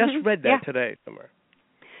 I just read that today somewhere.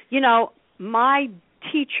 My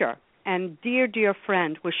teacher and dear, dear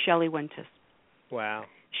friend was Shelley Winters. Wow.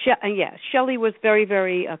 Shelley was very,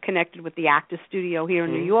 very connected with the Actors Studio here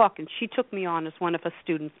in New York, and she took me on as one of her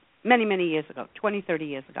students many, many years ago, 20, 30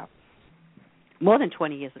 years ago. More than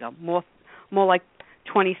 20 years ago, more like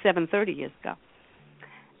 27, 30 years ago.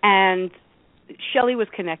 And Shelley was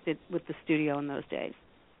connected with the studio in those days.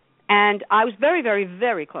 And I was very, very,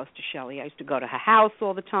 very close to Shelley. I used to go to her house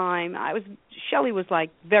all the time. Shelley was like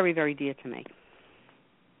very, very dear to me.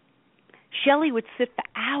 Shelley would sit for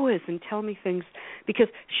hours and tell me things because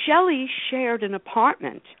Shelley shared an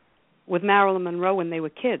apartment with Marilyn Monroe when they were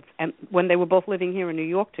kids and when they were both living here in New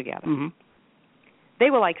York together. Mm-hmm. They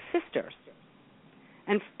were like sisters.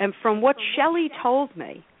 And from what Shelley told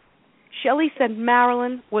me, Shelley said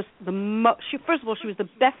Marilyn was first of all, she was the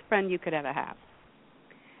best friend you could ever have.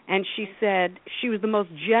 And she said she was the most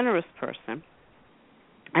generous person.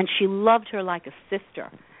 And she loved her like a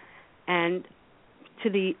sister. And to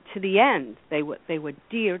the end, they were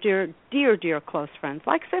dear, dear, dear, dear close friends,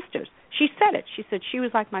 like sisters. She said it. She said she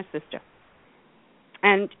was like my sister.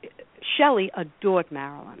 And Shelley adored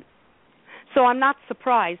Marilyn. So I'm not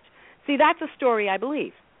surprised. See, that's a story I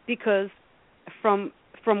believe because from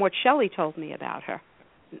what Shelley told me about her,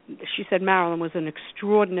 she said Marilyn was an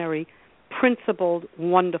extraordinary, principled,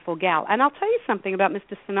 wonderful gal. And I'll tell you something about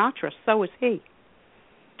Mr. Sinatra. So was he.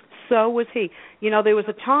 So was he. There was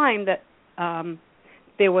a time that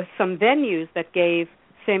there were some venues that gave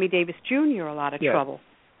Sammy Davis Jr. a lot of trouble.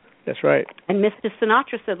 That's right. And Mr.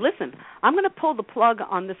 Sinatra said, listen, I'm going to pull the plug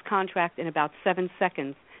on this contract in about 7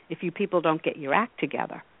 seconds if you people don't get your act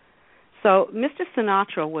together. So Mr.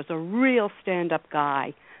 Sinatra was a real stand-up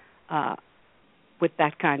guy with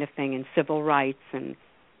that kind of thing in civil rights, and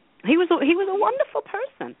he was a wonderful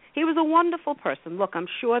person. He was a wonderful person. Look, I'm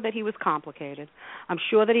sure that he was complicated. I'm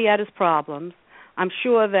sure that he had his problems. I'm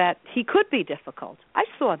sure that he could be difficult. I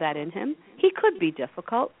saw that in him. He could be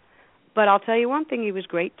difficult. But I'll tell you one thing, he was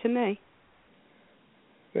great to me.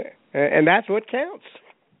 And that's what counts.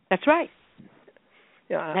 That's right.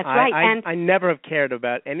 Yeah, that's right. I never have cared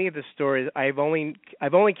about any of the stories. I've only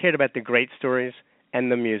cared about the great stories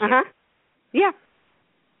and the music. Uh-huh. Yeah.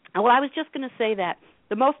 Well, I was just going to say that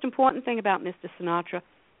the most important thing about Mr. Sinatra,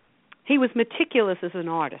 he was meticulous as an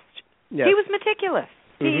artist. Yes. He was meticulous.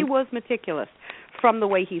 Mm-hmm. He was meticulous from the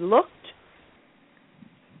way he looked.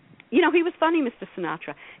 He was funny, Mr.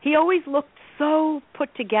 Sinatra. He always looked so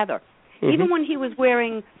put together. Mm-hmm. Even when he was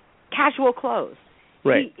wearing casual clothes.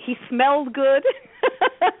 Right. He smelled good.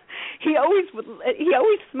 He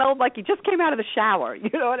always smelled like he just came out of the shower. You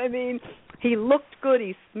know what I mean? He looked good.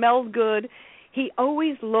 He smelled good. He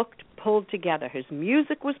always looked pulled together. His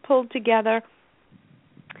music was pulled together.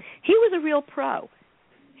 He was a real pro.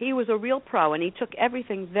 He was a real pro, and he took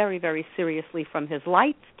everything very, very seriously, from his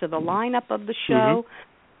lights to the lineup of the show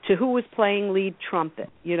to who was playing lead trumpet.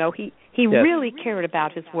 He really cared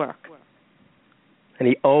about his work. And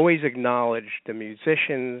he always acknowledged the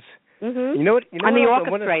musicians. Mm-hmm. You know what? And the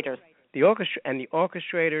orchestrators. The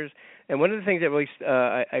orchestrators. And one of the things that really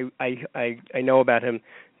I know about him,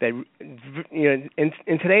 that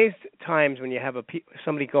in today's times when you have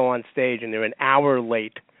somebody go on stage and they're an hour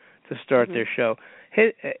late to start their show,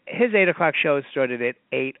 his 8 o'clock show started at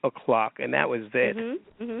 8 o'clock, and that was it.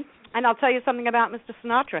 Mm-hmm. Mm-hmm. And I'll tell you something about Mr.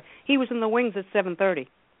 Sinatra. He was in the wings at 7:30.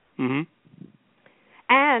 Mm-hmm.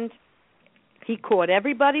 And he caught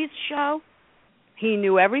everybody's show. He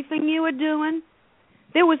knew everything you were doing.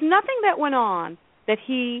 There was nothing that went on that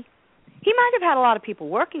he might have had a lot of people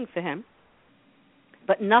working for him,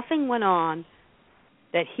 but nothing went on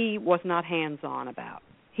that he was not hands-on about.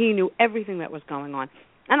 He knew everything that was going on.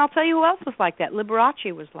 And I'll tell you who else was like that.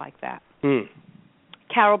 Liberace was like that. Mm.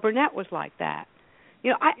 Carol Burnett was like that.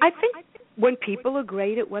 You know, I think when people are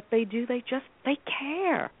great at what they do, they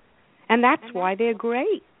care. And that's why they're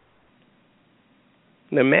great.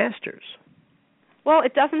 The masters. Well,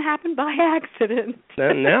 it doesn't happen by accident.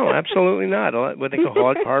 No, absolutely not. I think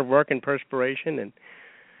hard work and perspiration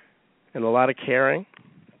and a lot of caring.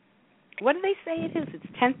 What do they say it is? It's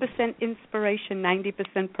 10% inspiration,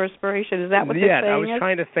 90% perspiration. Is that what they're saying? Yeah, I was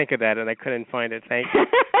trying to think of that, and I couldn't find it. Thank you.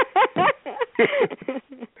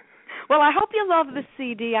 Well, I hope you love the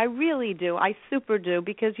CD. I really do. I super do,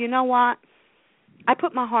 because you know what? I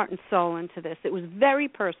put my heart and soul into this. It was very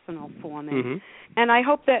personal for me. Mm-hmm. And I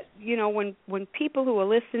hope that, you know, when people who are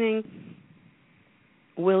listening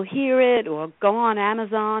will hear it or go on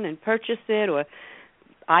Amazon and purchase it, or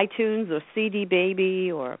iTunes or CD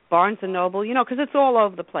Baby or Barnes & Noble, you know, because it's all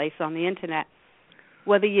over the place on the Internet.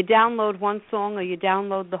 Whether you download one song or you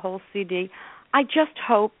download the whole CD, I just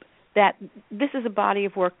hope that this is a body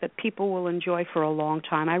of work that people will enjoy for a long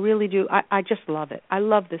time. I really do. I just love it. I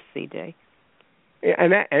love this CD. Yeah,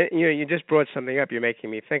 and you know, you just brought something up. You're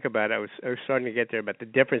making me think about it. I was starting to get there about the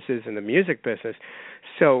differences in the music business.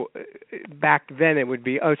 So back then it would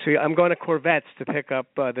be, so I'm going to Corvettes to pick up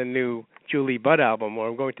the new Julie Budd album, or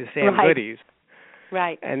I'm going to Sam Goody's.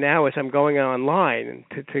 Right. And now as I'm going online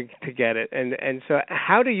to get it. And so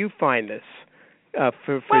how do you find this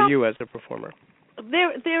for you as a performer?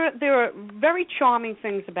 There are very charming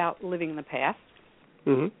things about living in the past.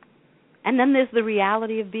 Mm-hmm. And then there's the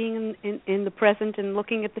reality of being in the present and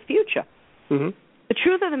looking at the future. Mm-hmm. The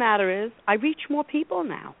truth of the matter is, I reach more people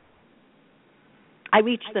now. I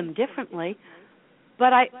reach them differently,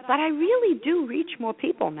 but I really do reach more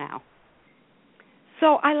people now.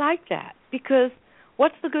 So I like that, because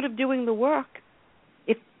what's the good of doing the work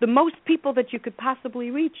if the most people that you could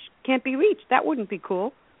possibly reach can't be reached? That wouldn't be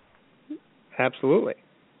cool. Absolutely.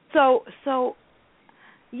 So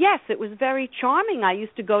yes, it was very charming. I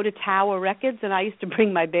used to go to Tower Records, and I used to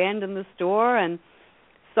bring my band in the store and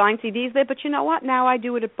sign CDs there. But you know what? Now I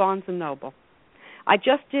do it at Barnes & Noble. I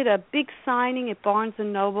just did a big signing at Barnes &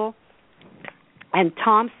 Noble, and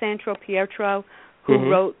Tom Santropietro, who mm-hmm.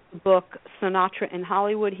 wrote the book Sinatra in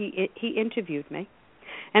Hollywood, he interviewed me.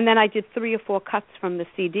 And then I did 3 or 4 cuts from the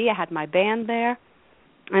CD. I had my band there,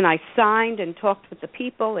 and I signed and talked with the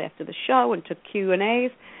people after the show and took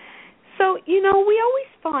Q&As. So, you know, we always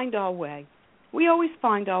find our way. We always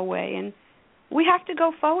find our way, and we have to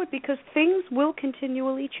go forward because things will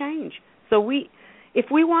continually change. So if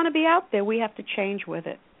we want to be out there, we have to change with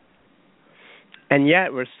it. And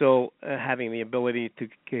yet we're still having the ability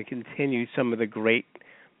to continue some of the great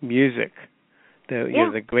music, you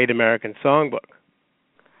know, the Great American Songbook.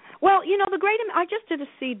 Well, you know, I just did a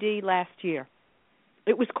CD last year.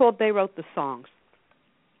 It was called They Wrote the Songs.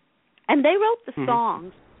 And They Wrote the mm-hmm.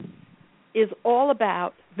 Songs is all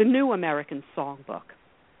about the new American Songbook.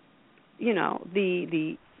 You know,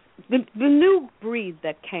 the new breed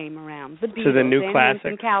that came around, the Beatles, so the new classics,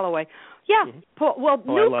 and Calloway. Yeah, mm-hmm.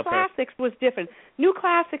 New Classics was different. New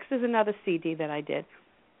Classics is another CD that I did,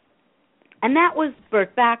 and that was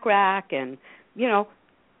Burt Bacharach and, you know,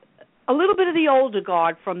 a little bit of the older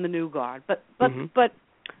guard from the new guard. But mm-hmm.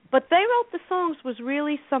 They Wrote the Songs was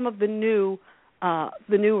really some of the new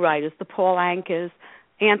writers, the Paul Ankas,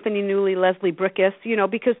 Anthony Newley, Leslie Bricusse, you know,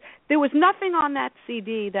 because there was nothing on that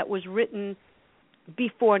CD that was written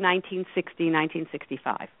before 1960,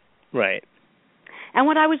 1965. Right. And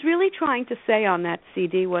what I was really trying to say on that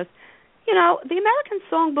CD was, you know, the American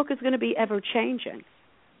Songbook is going to be ever-changing.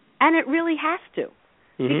 And it really has to.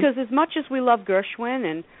 Mm-hmm. Because as much as we love Gershwin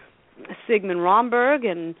and Sigmund Romberg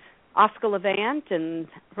and Oscar Levant and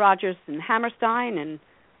Rodgers and Hammerstein and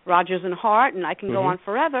Rodgers and Hart, and I can mm-hmm. go on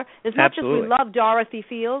forever, as much Absolutely. as we love Dorothy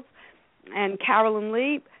Fields and Carolyn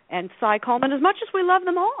Lee and Cy Coleman, as much as we love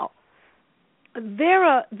them all, there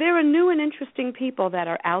are new and interesting people that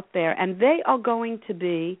are out there, and they are going to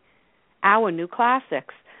be our new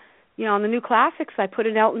classics. You know, on the new classics, I put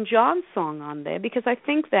an Elton John song on there because I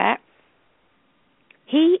think that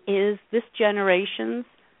he is this generation's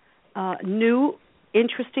new,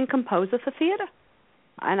 interesting composer for theater.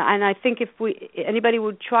 And I think if anybody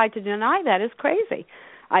would try to deny that is crazy.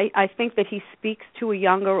 I think that he speaks to a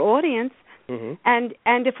younger audience. Mm-hmm.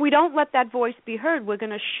 And if we don't let that voice be heard, we're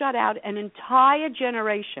going to shut out an entire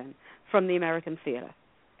generation from the American theater,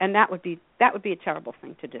 and that would be a terrible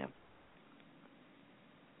thing to do.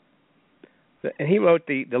 And he wrote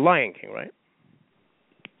the Lion King, right?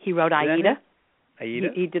 He wrote Aida. Aida.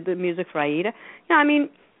 He did the music for Aida. Yeah, I mean,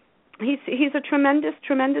 he's a tremendous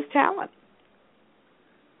talent.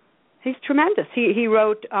 He's tremendous. He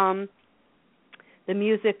wrote the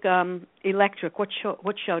music, Electric. What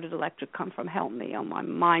show did Electric come from? Help me. Oh, my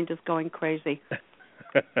mind is going crazy.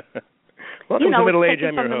 Welcome to Middle Age.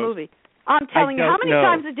 I'm your host. Movie. I'm telling you, how many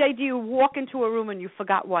times a day do you walk into a room and you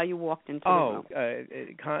forgot why you walked into the room?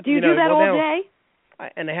 Do you do that all day?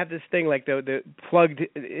 And I have this thing like the plugged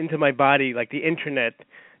into my body, like the internet,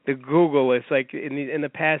 the Google. It's like in the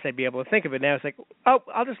past I'd be able to think of it. Now it's like, oh,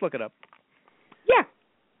 I'll just look it up.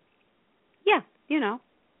 Yeah,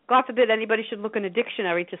 God forbid anybody should look in a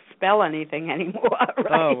dictionary to spell anything anymore.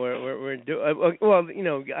 Right? Oh, well,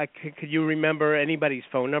 could you remember anybody's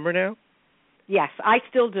phone number now? Yes, I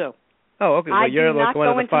still do. Oh, okay. Well, you're like one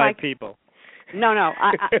of the 5 people. No.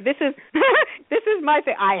 This is my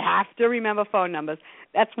thing. I have to remember phone numbers.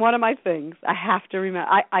 That's one of my things. I have to remember.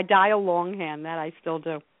 I dial longhand. That I still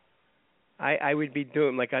do. I would be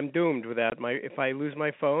doomed. Like I'm doomed without my. If I lose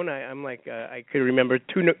my phone, I'm like I could remember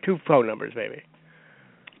two phone numbers maybe.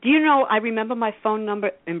 Do you know? I remember my phone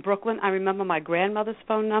number in Brooklyn. I remember my grandmother's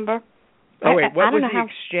phone number. Oh wait, what was the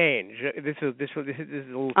exchange? This is a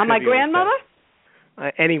little. On my grandmother.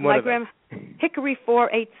 Any one of them. Hickory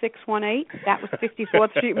 48618. That was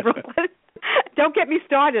 54th Street in Brooklyn. Don't get me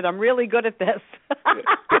started. I'm really good at this.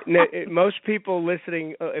 Most people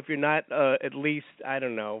listening, if you're not at least, I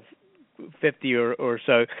don't know, 50 or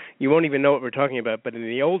so, you won't even know what we're talking about. But in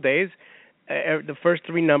the old days, the first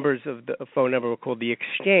 3 numbers of the phone number were called the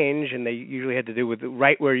exchange, and they usually had to do with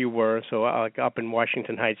right where you were. So like up in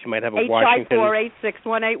Washington Heights, you might have a Washington. HI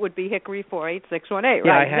 48618 would be Hickory 48618,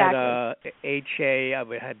 yeah, right? I had HA, I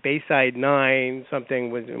had Bayside 9,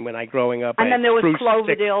 something when I growing up. And then there was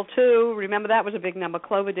Cloverdale 6. 2. Remember, that was a big number.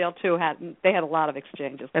 Cloverdale 2 had a lot of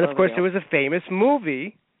exchanges. And of course, there was a famous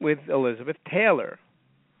movie with Elizabeth Taylor,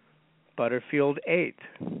 Butterfield 8.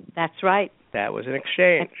 That's right. That was an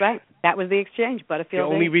exchange. That's right. That was the exchange, Butterfield 8.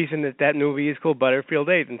 The only reason that movie is called Butterfield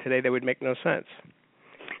 8, and today that would make no sense.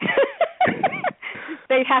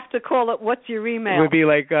 They'd have to call it, what's your email? It would be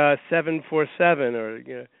like 747 or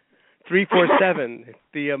 347,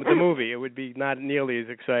 the movie. It would be not nearly as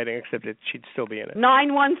exciting, except that she'd still be in it.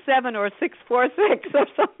 917 or 646 or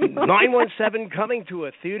something. 917 coming to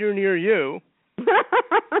a theater near you.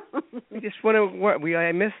 We just want to.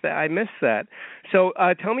 I missed that. So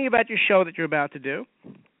tell me about your show that you're about to do.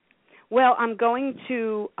 Well, I'm going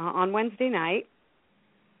to on Wednesday night.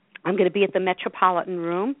 I'm going to be at the Metropolitan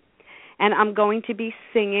Room, and I'm going to be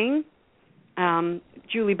singing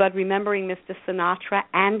Julie Budd, Remembering Mr. Sinatra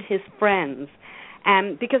and His Friends.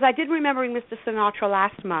 And because I did Remembering Mr. Sinatra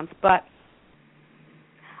last month, but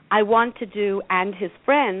I want to do And His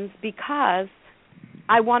Friends because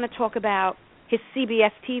I want to talk about his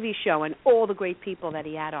CBS TV show and all the great people that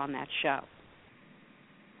he had on that show.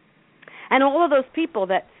 And all of those people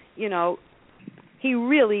that, he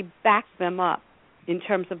really backed them up in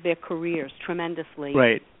terms of their careers tremendously.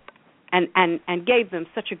 Right. And gave them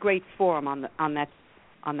such a great forum on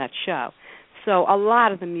that show. So a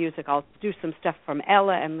lot of the music, I'll do some stuff from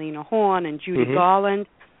Ella and Lena Horne and Judy Garland,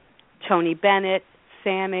 Tony Bennett,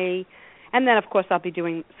 Sammy, and then, of course, I'll be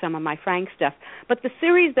doing some of my Frank stuff. But the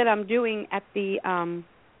series that I'm doing at the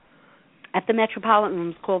Metropolitan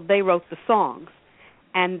Room is called They Wrote the Songs.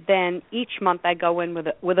 And then each month I go in with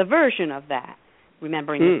a version of that,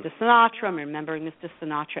 Remembering Mr. Sinatra, Remembering Mr.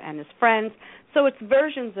 Sinatra and His Friends. So it's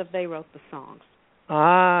versions of They Wrote the Songs.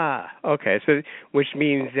 Ah, okay. So which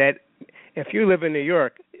means that if you live in New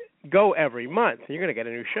York, go every month. You're going to get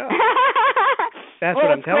a new show. That's what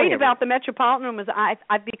I'm telling you. What's great about the Metropolitan Room is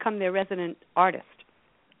I've become their resident artist.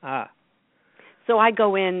 Ah. So I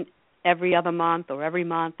go in every other month or every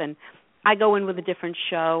month, and I go in with a different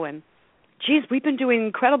show. And, geez, we've been doing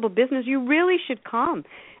incredible business. You really should come.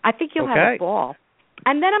 I think you'll have a ball.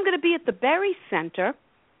 And then I'm going to be at the Berry Center.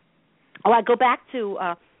 Oh, I go back to,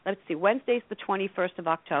 Wednesday's the 21st of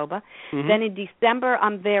October. Mm-hmm. Then in December,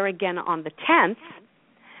 I'm there again on the 10th.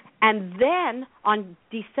 And then on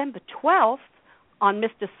December 12th, on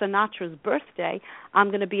Mr. Sinatra's birthday, I'm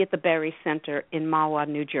going to be at the Berry Center in Mahwah,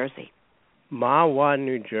 New Jersey. Mahwah,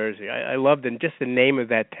 New Jersey. I love just the name of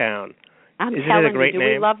that town. Isn't it a great name?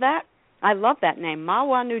 Do we love that? I love that name,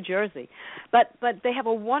 Mahwah, New Jersey. But they have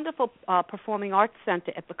a wonderful performing arts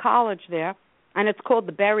center at the college there, and it's called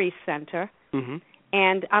the Berry Center. Mm-hmm.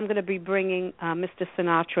 and I'm going to be bringing Mr.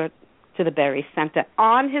 Sinatra to the Berry Center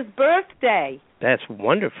on his birthday. That's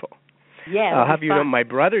wonderful. Yeah, I'll have you know, my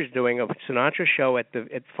brother's doing a Sinatra show at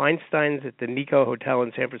Feinstein's at the Nico Hotel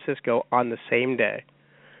in San Francisco on the same day.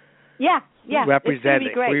 Yeah. Representing.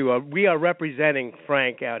 It's gonna be great. We are representing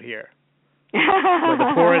Frank out here. Well,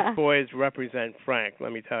 the Forest Boys represent Frank,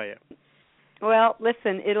 let me tell you. Well,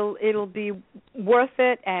 listen, it'll be worth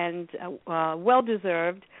it and well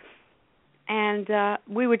deserved. And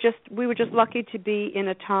we were just lucky to be in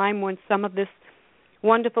a time when some of this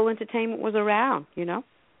wonderful entertainment was around, you know.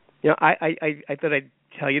 You know, I thought I'd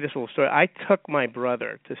tell you this little story. I took my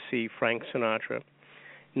brother to see Frank Sinatra,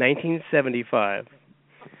 1975.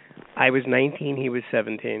 I was 19, he was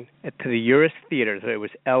 17, to the Uris Theater. So it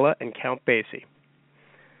was Ella and Count Basie.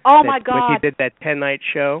 Oh, my God. When he did that 10-night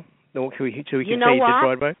show, so he can say he did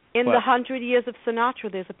Broadway. In the 100 Years of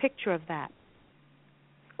Sinatra, there's a picture of that.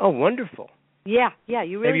 Oh, wonderful. Yeah,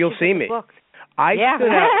 you really Maybe you'll see me. Book.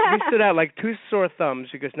 We stood out like two sore thumbs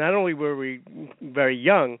because not only were we very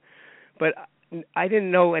young, but I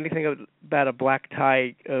didn't know anything about a black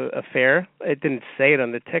tie affair. It didn't say it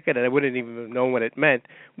on the ticket, and I wouldn't even have known what it meant.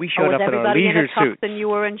 We showed up in our leisure suits. And you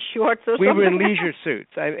were in shorts or something? We were in leisure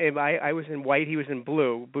suits. I was in white, he was in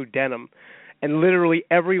blue denim. And literally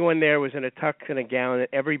everyone there was in a tux and a gown, and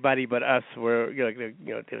everybody but us were, there was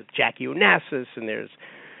Jackie Onassis, and there's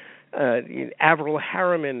Avril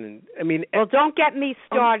Harriman. Well, don't get me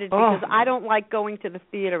started because I don't like going to the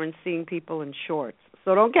theater and seeing people in shorts.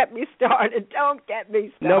 So don't get me started.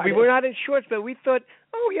 No, we were not in shorts, but we thought,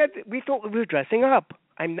 we were dressing up.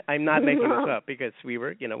 I'm not making this up because we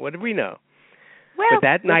were, what did we know? Well, but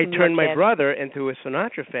that night turned my brother into a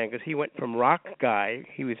Sinatra fan because he went from rock guy,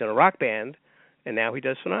 he was in a rock band, and now he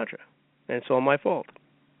does Sinatra. And it's all my fault.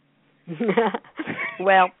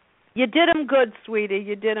 Well, you did him good, sweetie.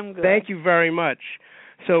 You did him good. Thank you very much.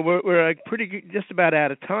 So we're just about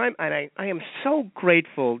out of time, and I am so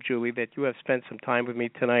grateful, Julie, that you have spent some time with me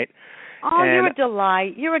tonight. Oh, you're a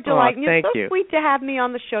delight. You're a delight. Oh, you're so sweet to have me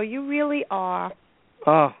on the show. You really are.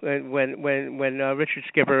 Oh, when Richard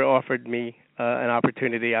Skipper offered me an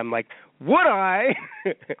opportunity, I'm like, would I?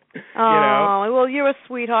 Well, you're a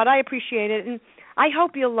sweetheart. I appreciate it, and I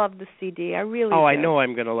hope you'll love the CD. I really do. I know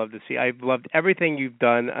I'm going to love the CD. I've loved everything you've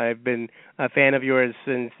done. I've been a fan of yours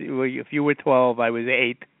since, if you were 12, I was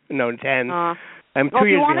 10. I'm 2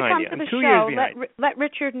 years behind you. I'm 2 years behind. Let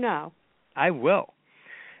Richard know. I will.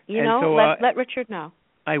 Let Richard know.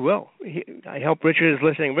 I will. I hope Richard is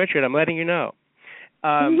listening. Richard, I'm letting you know.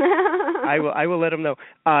 I will let him know.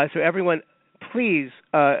 So everyone, please,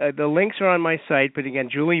 the links are on my site, but again,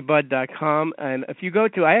 juliebudd.com. And if you go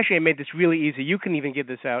to, I made this really easy. You can even give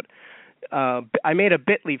this out. I made a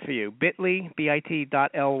bit.ly for you. Bit.ly,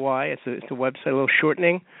 bit.ly. It's a website, a little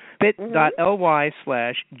shortening.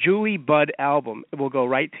 bit.ly/Julie Budd album. It will go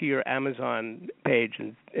right to your Amazon page,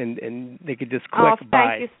 and they could just click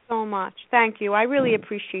buy. Thank you so much. Thank you. I really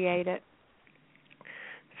appreciate it.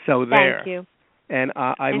 So there. Thank you. And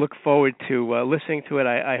I look forward to listening to it.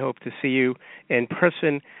 I hope to see you in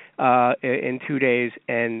person in 2 days.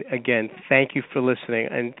 And, again, thank you for listening.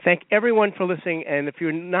 And thank everyone for listening. And if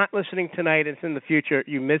you're not listening tonight, it's in the future,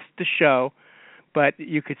 you missed the show, but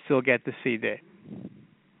you could still get the CD.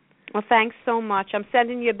 Well, thanks so much. I'm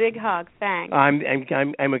sending you a big hug. Thanks.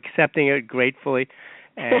 I'm accepting it gratefully.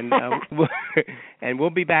 And, and we'll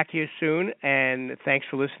be back here soon. And thanks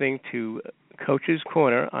for listening to Coach's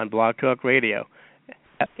Corner on Blog Talk Radio.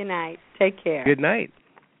 Good night. Take care. Good night.